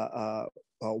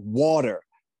 water.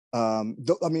 I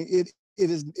mean, it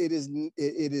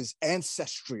is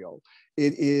ancestral.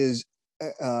 It is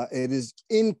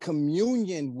in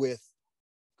communion with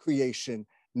creation,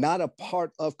 not a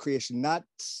part of creation, not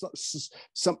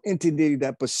some entity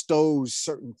that bestows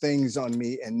certain things on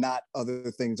me and not other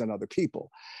things on other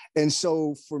people. And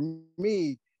so for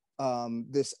me,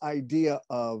 this idea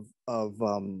of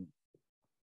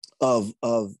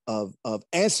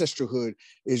ancestralhood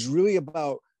is really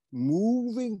about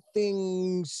moving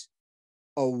things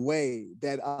away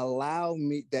that allow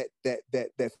me, that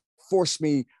force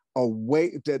me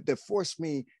away, that force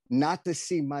me not to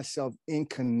see myself in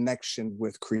connection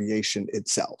with creation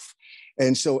itself.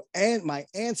 And so, and my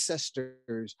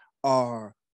ancestors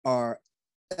are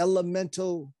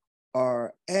elemental,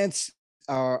 are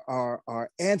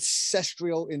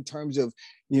ancestral in terms of,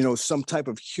 you know, some type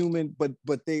of human, but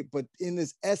in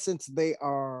this essence, they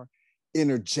are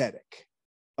energetic.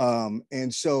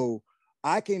 And so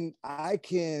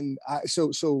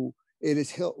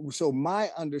so my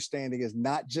understanding is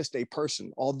not just a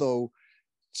person, although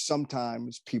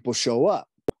sometimes people show up,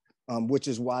 which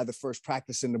is why the first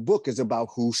practice in the book is about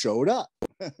who showed up,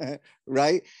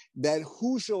 right? That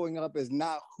who showing up is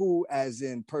not who as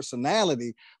in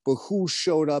personality, but who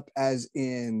showed up as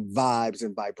in vibes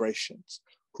and vibrations,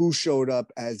 who showed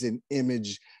up as in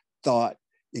image, thought,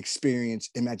 experience,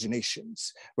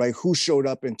 imaginations, right? Who showed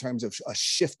up in terms of a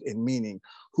shift in meaning,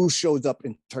 who shows up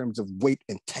in terms of weight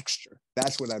and texture.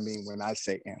 That's what I mean when I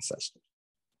say ancestors.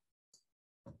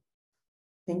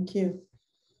 Thank you.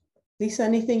 Lisa,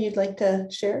 anything you'd like to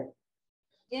share?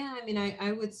 Yeah, I mean,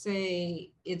 I would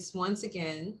say it's once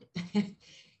again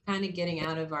kind of getting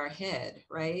out of our head,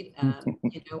 right?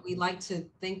 You know, we like to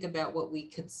think about what we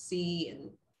could see and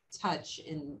touch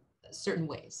in certain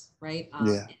ways, right?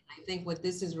 Yeah. And I think what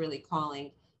this is really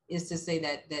calling is to say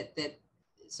that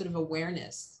sort of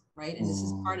awareness, right? And this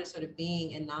is part of sort of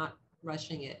being and not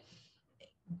rushing it.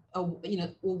 You know,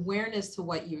 awareness to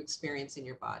what you experience in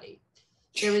your body.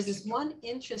 There is this one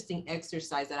interesting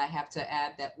exercise that I have to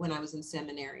add that when I was in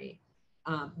seminary,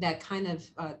 that kind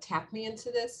of tapped me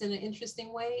into this in an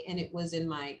interesting way. And it was in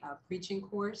my preaching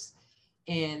course.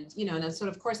 And, you know, and so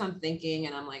of course I'm thinking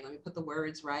and I'm like, let me put the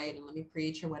words right and let me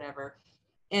preach or whatever.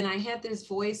 And I had this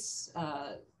voice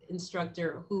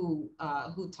instructor who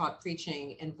taught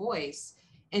preaching and voice.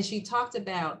 And she talked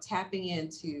about tapping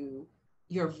into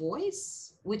your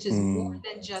voice, which is more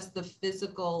than just the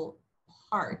physical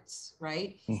parts,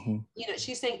 right? You know,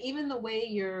 she's saying even the way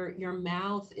your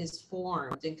mouth is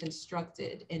formed and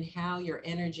constructed and how your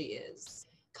energy is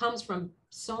comes from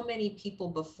so many people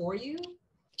before you.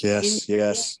 Yes.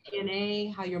 In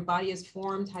DNA, how your body is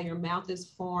formed, how your mouth is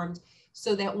formed,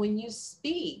 so that when you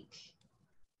speak,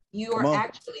 you are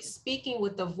actually speaking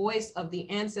with the voice of the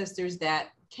ancestors that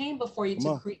came before you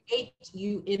to create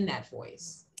you in that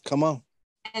voice. Come on.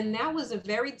 And that was a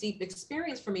very deep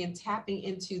experience for me in tapping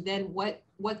into then what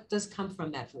does come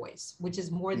from that voice, which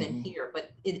is more than here,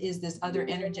 but it is this other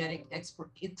energetic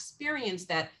experience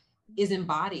that is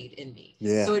embodied in me.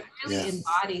 Yeah. So it really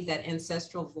embodied that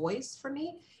ancestral voice for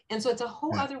me. And so it's a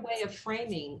whole other way of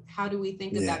framing. How do we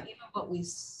think about even what we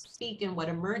speak and what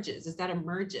emerges? Is that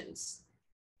emergence?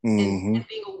 And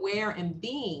being aware and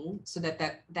being so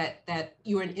that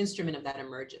you're an instrument of that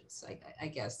emergence. I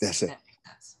guess that's it. That makes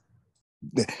sense.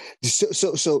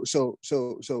 So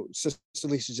Sister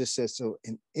Lisa just said, so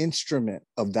an instrument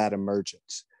of that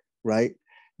emergence, right?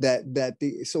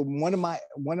 So one of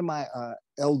my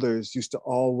elders used to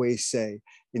always say,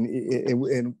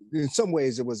 in some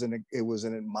ways it was an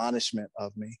admonishment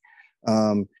of me.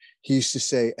 He used to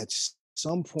say, at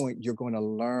some point you're going to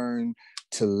learn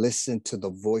to listen to the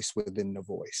voice within the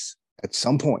voice. At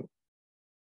some point.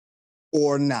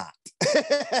 Or not.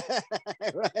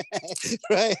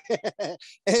 right.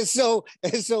 And so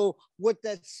what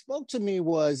that spoke to me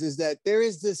is that there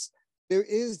is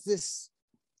this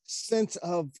sense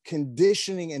of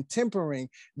conditioning and tempering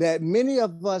that many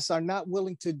of us are not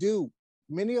willing to do.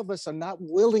 Many of us are not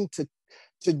willing to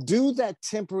do that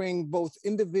tempering, both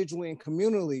individually and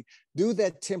communally, do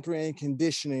that tempering and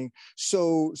conditioning.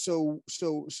 So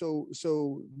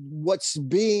what's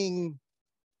being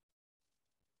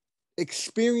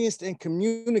experienced and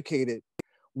communicated,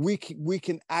 we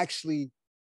can actually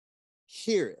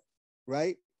hear it,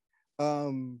 right?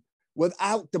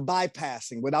 Without the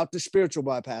bypassing, without the spiritual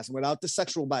bypassing, without the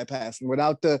sexual bypassing,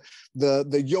 without the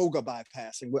yoga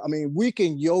bypassing. I mean, we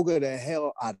can yoga the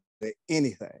hell out of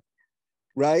anything,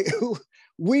 right?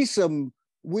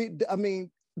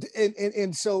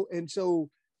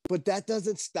 But that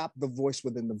doesn't stop the voice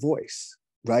within the voice,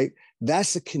 right?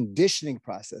 That's a conditioning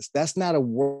process. That's not a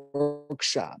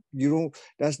workshop.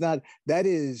 That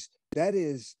is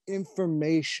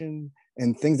information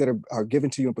and things that are given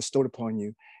to you and bestowed upon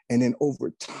you. And then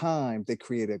over time, they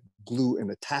create a glue in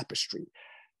the tapestry.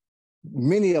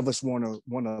 Many of us want to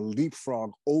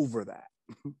leapfrog over that.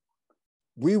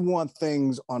 We want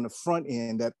things on the front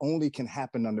end that only can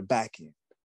happen on the back end.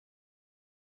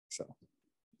 So,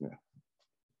 yeah.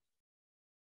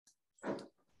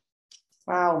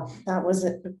 Wow, that was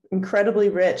incredibly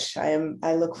rich. I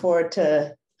look forward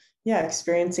to,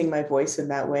 experiencing my voice in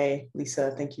that way.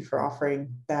 Lisa, thank you for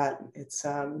offering that. It's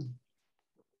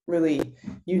really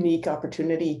unique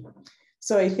opportunity.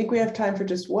 So I think we have time for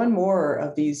just one more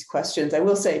of these questions. I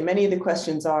will say many of the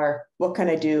questions are, what can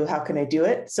I do? How can I do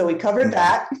it? So we covered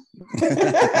that. Sit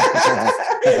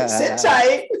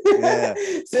tight. Yeah.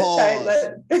 Sit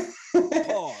tight.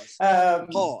 Pause.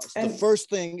 Pause. The first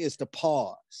thing is to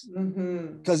pause.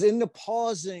 Because in the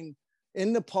pausing,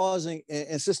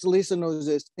 and Sister Lisa knows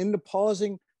this, in the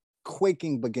pausing,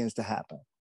 quaking begins to happen,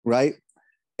 right?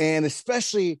 And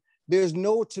especially,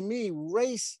 to me,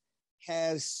 race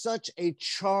has such a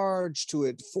charge to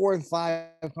it,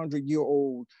 400- and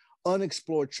 500-year-old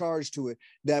unexplored charge to it,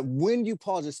 that when you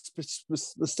pause,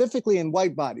 specifically in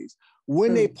white bodies,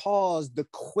 when they pause, that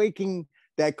quaking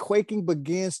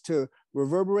begins to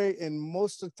reverberate. And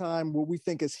most of the time, what we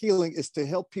think is healing is to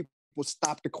help people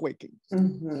stop the quaking.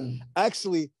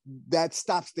 Actually, that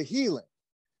stops the healing.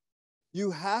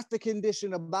 You have to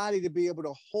condition a body to be able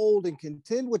to hold and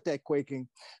contend with that quaking.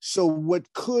 So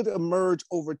what could emerge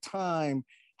over time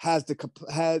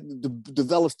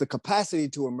develops the capacity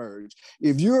to emerge.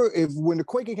 When the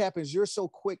quaking happens, you're so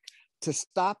quick to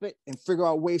stop it and figure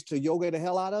out ways to yoga the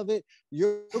hell out of it,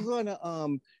 you're gonna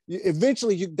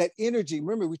eventually that energy.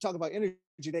 Remember, we talk about energy.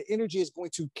 That energy is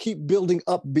going to keep building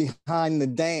up behind the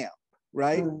dam,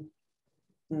 right?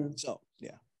 So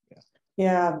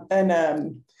yeah, and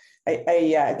I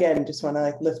again just want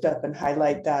to lift up and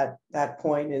highlight that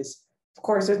point is, of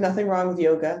course, there's nothing wrong with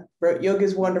yoga. Yoga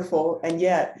is wonderful, and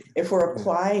yet if we're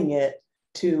applying it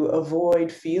to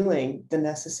avoid feeling the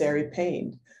necessary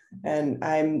pain, and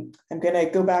I'm going to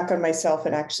go back on myself,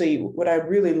 and actually what I'd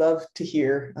really love to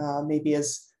hear, maybe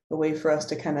as a way for us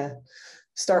to kind of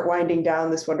start winding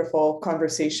down this wonderful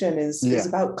conversation is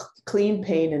about clean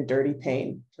pain and dirty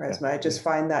pain. Resmaa, I just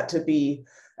find that to be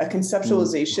a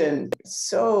conceptualization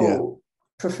so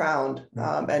profound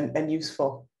and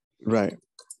useful. Right.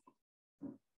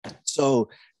 So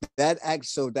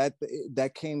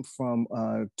that came from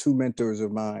two mentors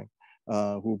of mine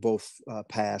who both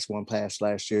passed. One passed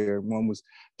last year. One was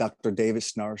Dr. David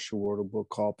Snarsh, who wrote a book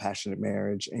called Passionate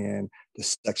Marriage and the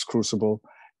Sex Crucible,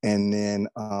 and then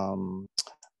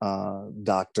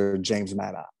Dr. James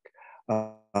Maddock.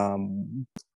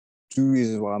 Two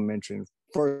reasons why I'm mentioning.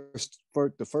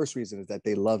 The first reason is that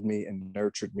they loved me and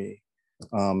nurtured me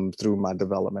through my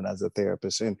development as a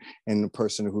therapist, and the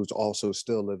person who's also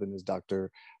still living is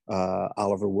Dr.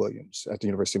 Oliver Williams at the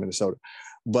University of Minnesota.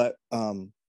 But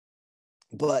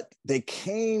we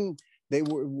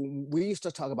used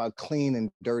to talk about clean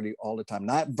and dirty all the time,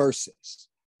 not versus,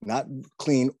 not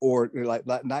clean or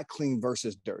not clean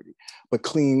versus dirty, but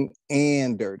clean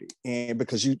and dirty, and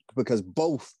because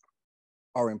both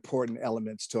are important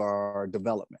elements to our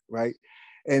development, right?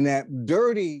 And that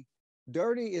dirty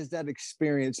is that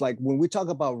experience, like when we talk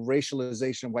about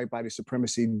racialization, white body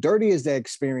supremacy, dirty is that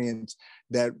experience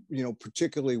that,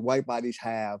 particularly white bodies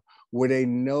have, where they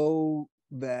know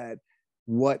that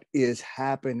what is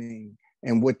happening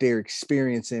and what they're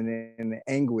experiencing in the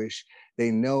anguish, they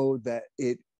know that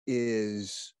it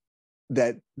is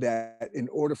that in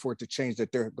order for it to change,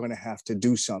 that they're going to have to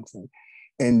do something.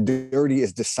 And dirty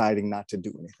is deciding not to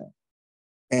do anything.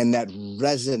 And that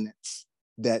resonance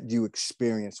that you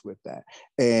experience with that.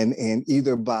 And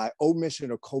either by omission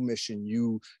or commission,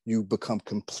 you become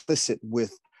complicit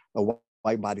with a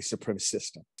white body supremacist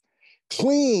system.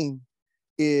 Clean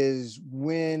is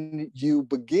when you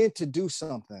begin to do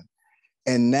something,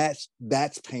 and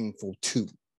that's painful too,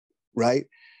 right?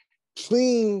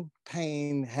 Clean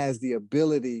pain has the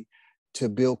ability to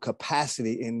build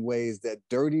capacity in ways that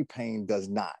dirty pain does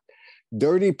not.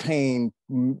 Dirty pain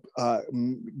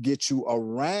gets you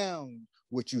around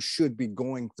what you should be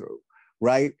going through,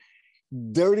 right?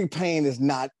 Dirty pain is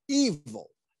not evil.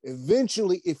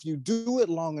 Eventually, if you do it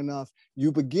long enough,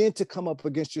 you begin to come up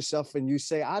against yourself and you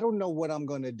say, I don't know what I'm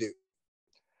going to do,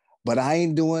 but I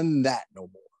ain't doing that no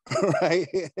more, right?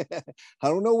 I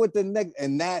don't know what the next,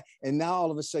 and now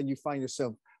all of a sudden you find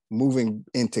yourself moving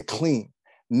into clean,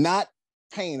 not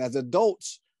pain. As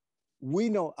adults, we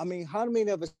know, I mean, how many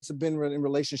of us have been in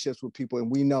relationships with people and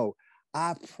we know,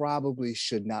 I probably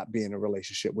should not be in a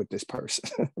relationship with this person.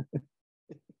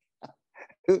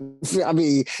 I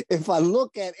mean, if I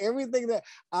look at everything that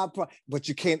but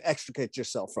you can't extricate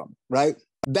yourself from it, right?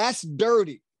 That's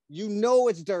dirty. You know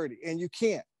it's dirty and you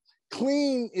can't.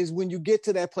 Clean is when you get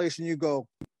to that place and you go,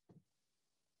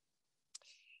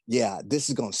 yeah, this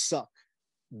is going to suck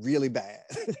really bad,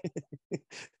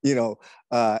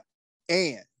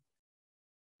 and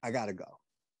I got to go.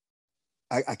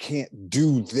 I can't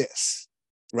do this,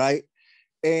 right?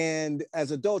 And as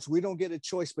adults, we don't get a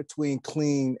choice between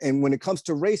clean. And when it comes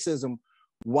to racism,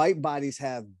 white bodies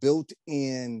have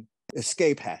built-in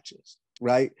escape hatches,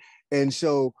 right? And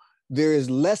so there is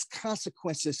less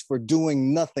consequences for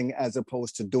doing nothing as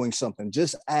opposed to doing something.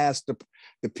 Just ask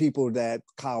the people that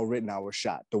Kyle Rittenhour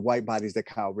shot, the white bodies that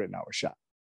Kyle Rittenhour shot,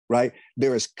 right?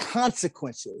 There is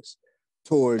consequences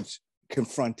towards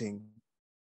confronting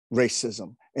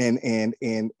racism and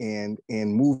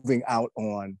moving out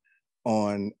on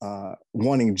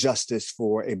wanting justice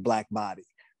for a Black body,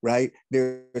 right?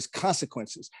 There's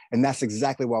consequences. And that's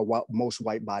exactly why most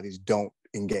white bodies don't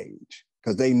engage,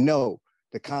 because they know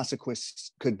the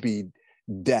consequences could be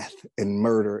death and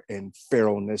murder and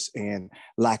feralness and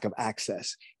lack of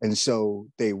access. And so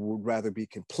they would rather be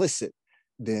complicit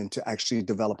than to actually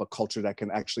develop a culture that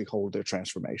can actually hold their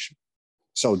transformation.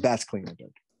 So that's clean and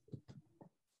dirty.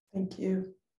 Thank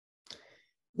you.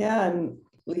 Yeah, and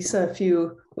Lisa, if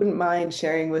you wouldn't mind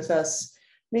sharing with us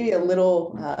maybe a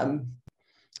little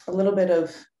bit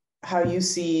of how you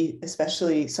see,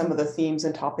 especially some of the themes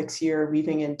and topics here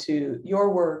weaving into your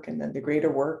work and then the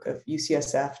greater work of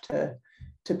UCSF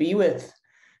to be with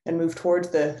and move towards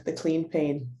the clean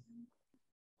pain.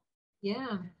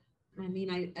 Yeah, I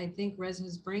mean, I think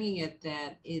Resmaa's bringing it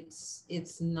that it's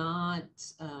not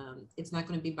going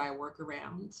to be by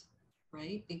workaround,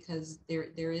 right? Because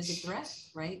there is a threat,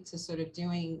 right, to sort of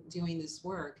doing this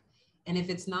work. And if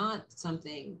it's not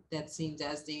something that seems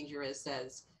as dangerous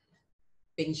as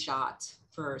being shot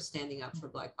for standing up for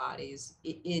Black bodies,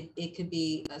 it could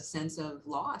be a sense of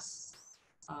loss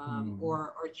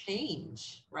or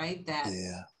change, right?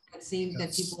 It seems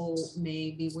that people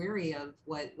may be wary of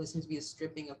what seems to be a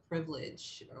stripping of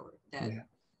privilege, or that,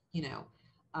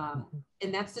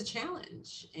 and that's the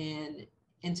challenge.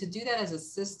 And to do that as a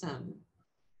system,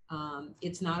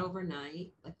 it's not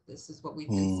overnight. Like, this is what we've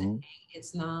been saying.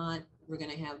 It's not, we're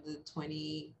going to have the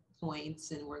 20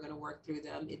 points and we're going to work through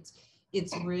them.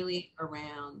 It's really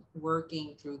around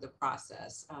working through the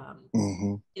process.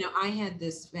 I had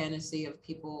this fantasy of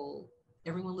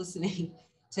everyone listening,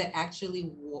 to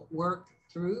actually work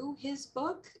through his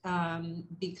book,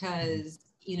 because,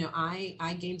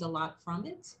 I gained a lot from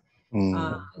it.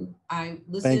 I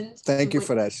listened. Thank you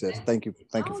for that, sis. Thank you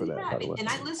for that, by the way. And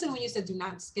I listened when you said, do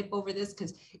not skip over this,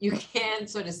 because you can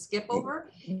sort of skip over.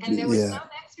 And there were some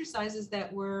exercises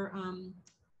that were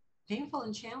painful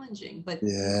and challenging, but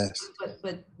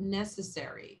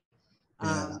necessary.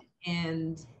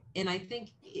 And I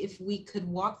think if we could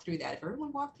walk through that, if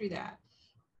everyone walked through that,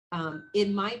 it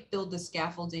might build the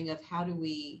scaffolding of how do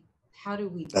we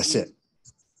That's it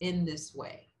in this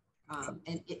way,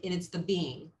 and it's the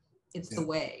being, it's the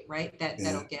way, right,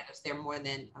 that'll get us there more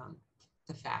than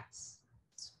the facts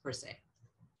per se.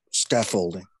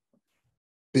 Scaffolding,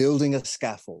 building a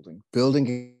scaffolding,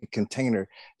 building a container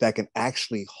that can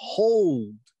actually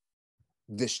hold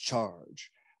this charge.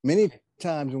 Many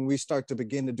times when we start to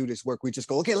begin to do this work, we just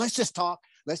go, okay, let's just talk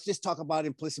about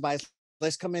implicit bias.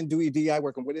 Let's come in and do EDI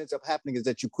work. And what ends up happening is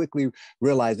that you quickly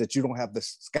realize that you don't have the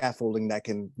scaffolding that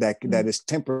is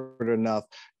tempered enough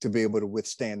to be able to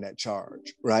withstand that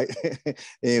charge, right?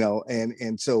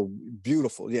 And so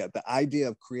beautiful. Yeah, the idea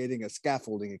of creating a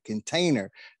scaffolding, a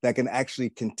container that can actually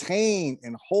contain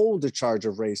and hold the charge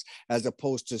of race, as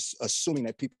opposed to assuming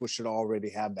that people should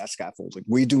already have that scaffolding.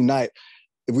 We do not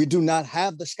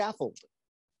have the scaffolding.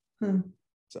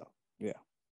 So, yeah.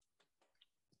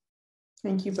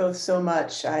 Thank you both so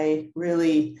much. I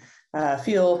really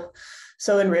feel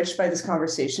so enriched by this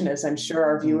conversation, as I'm sure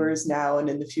our viewers now and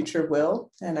in the future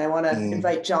will. And I want to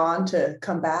invite John to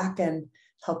come back and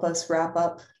help us wrap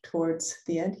up towards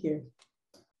the end here.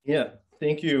 Yeah,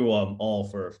 thank you all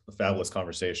for a fabulous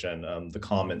conversation. The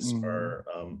comments are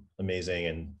amazing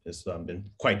and it's been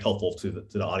quite helpful to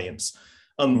the audience.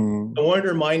 I wanted to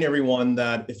remind everyone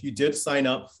that if you did sign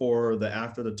up for the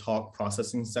after the talk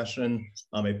processing session,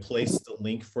 I placed the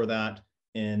link for that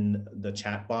in the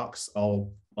chat box.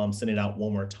 I'll send it out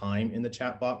one more time in the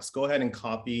chat box. Go ahead and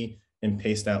copy and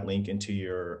paste that link into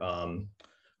your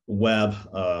web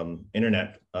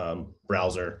internet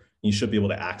browser. You should be able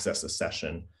to access the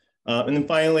session. And then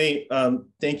finally,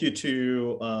 thank you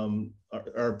to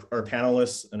our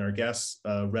panelists and our guests,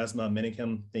 Resmaa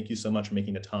Menakem, thank you so much for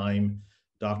making the time.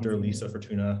 Dr. Lisa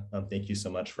Fortuna, thank you so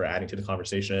much for adding to the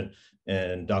conversation.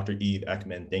 And Dr. Eve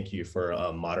Ekman, thank you for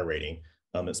moderating.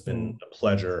 It's been a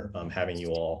pleasure having you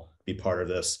all be part of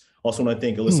this. Also want to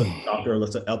thank Dr.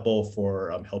 Alyssa Eppel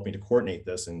for helping to coordinate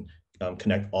this and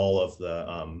connect all of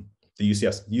the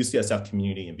UCSF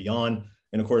community and beyond.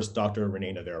 And of course, Dr.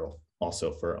 Renee Navarro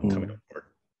also for coming on board.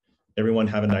 Everyone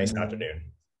have a nice afternoon.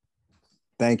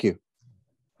 Thank you.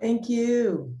 Thank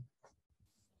you.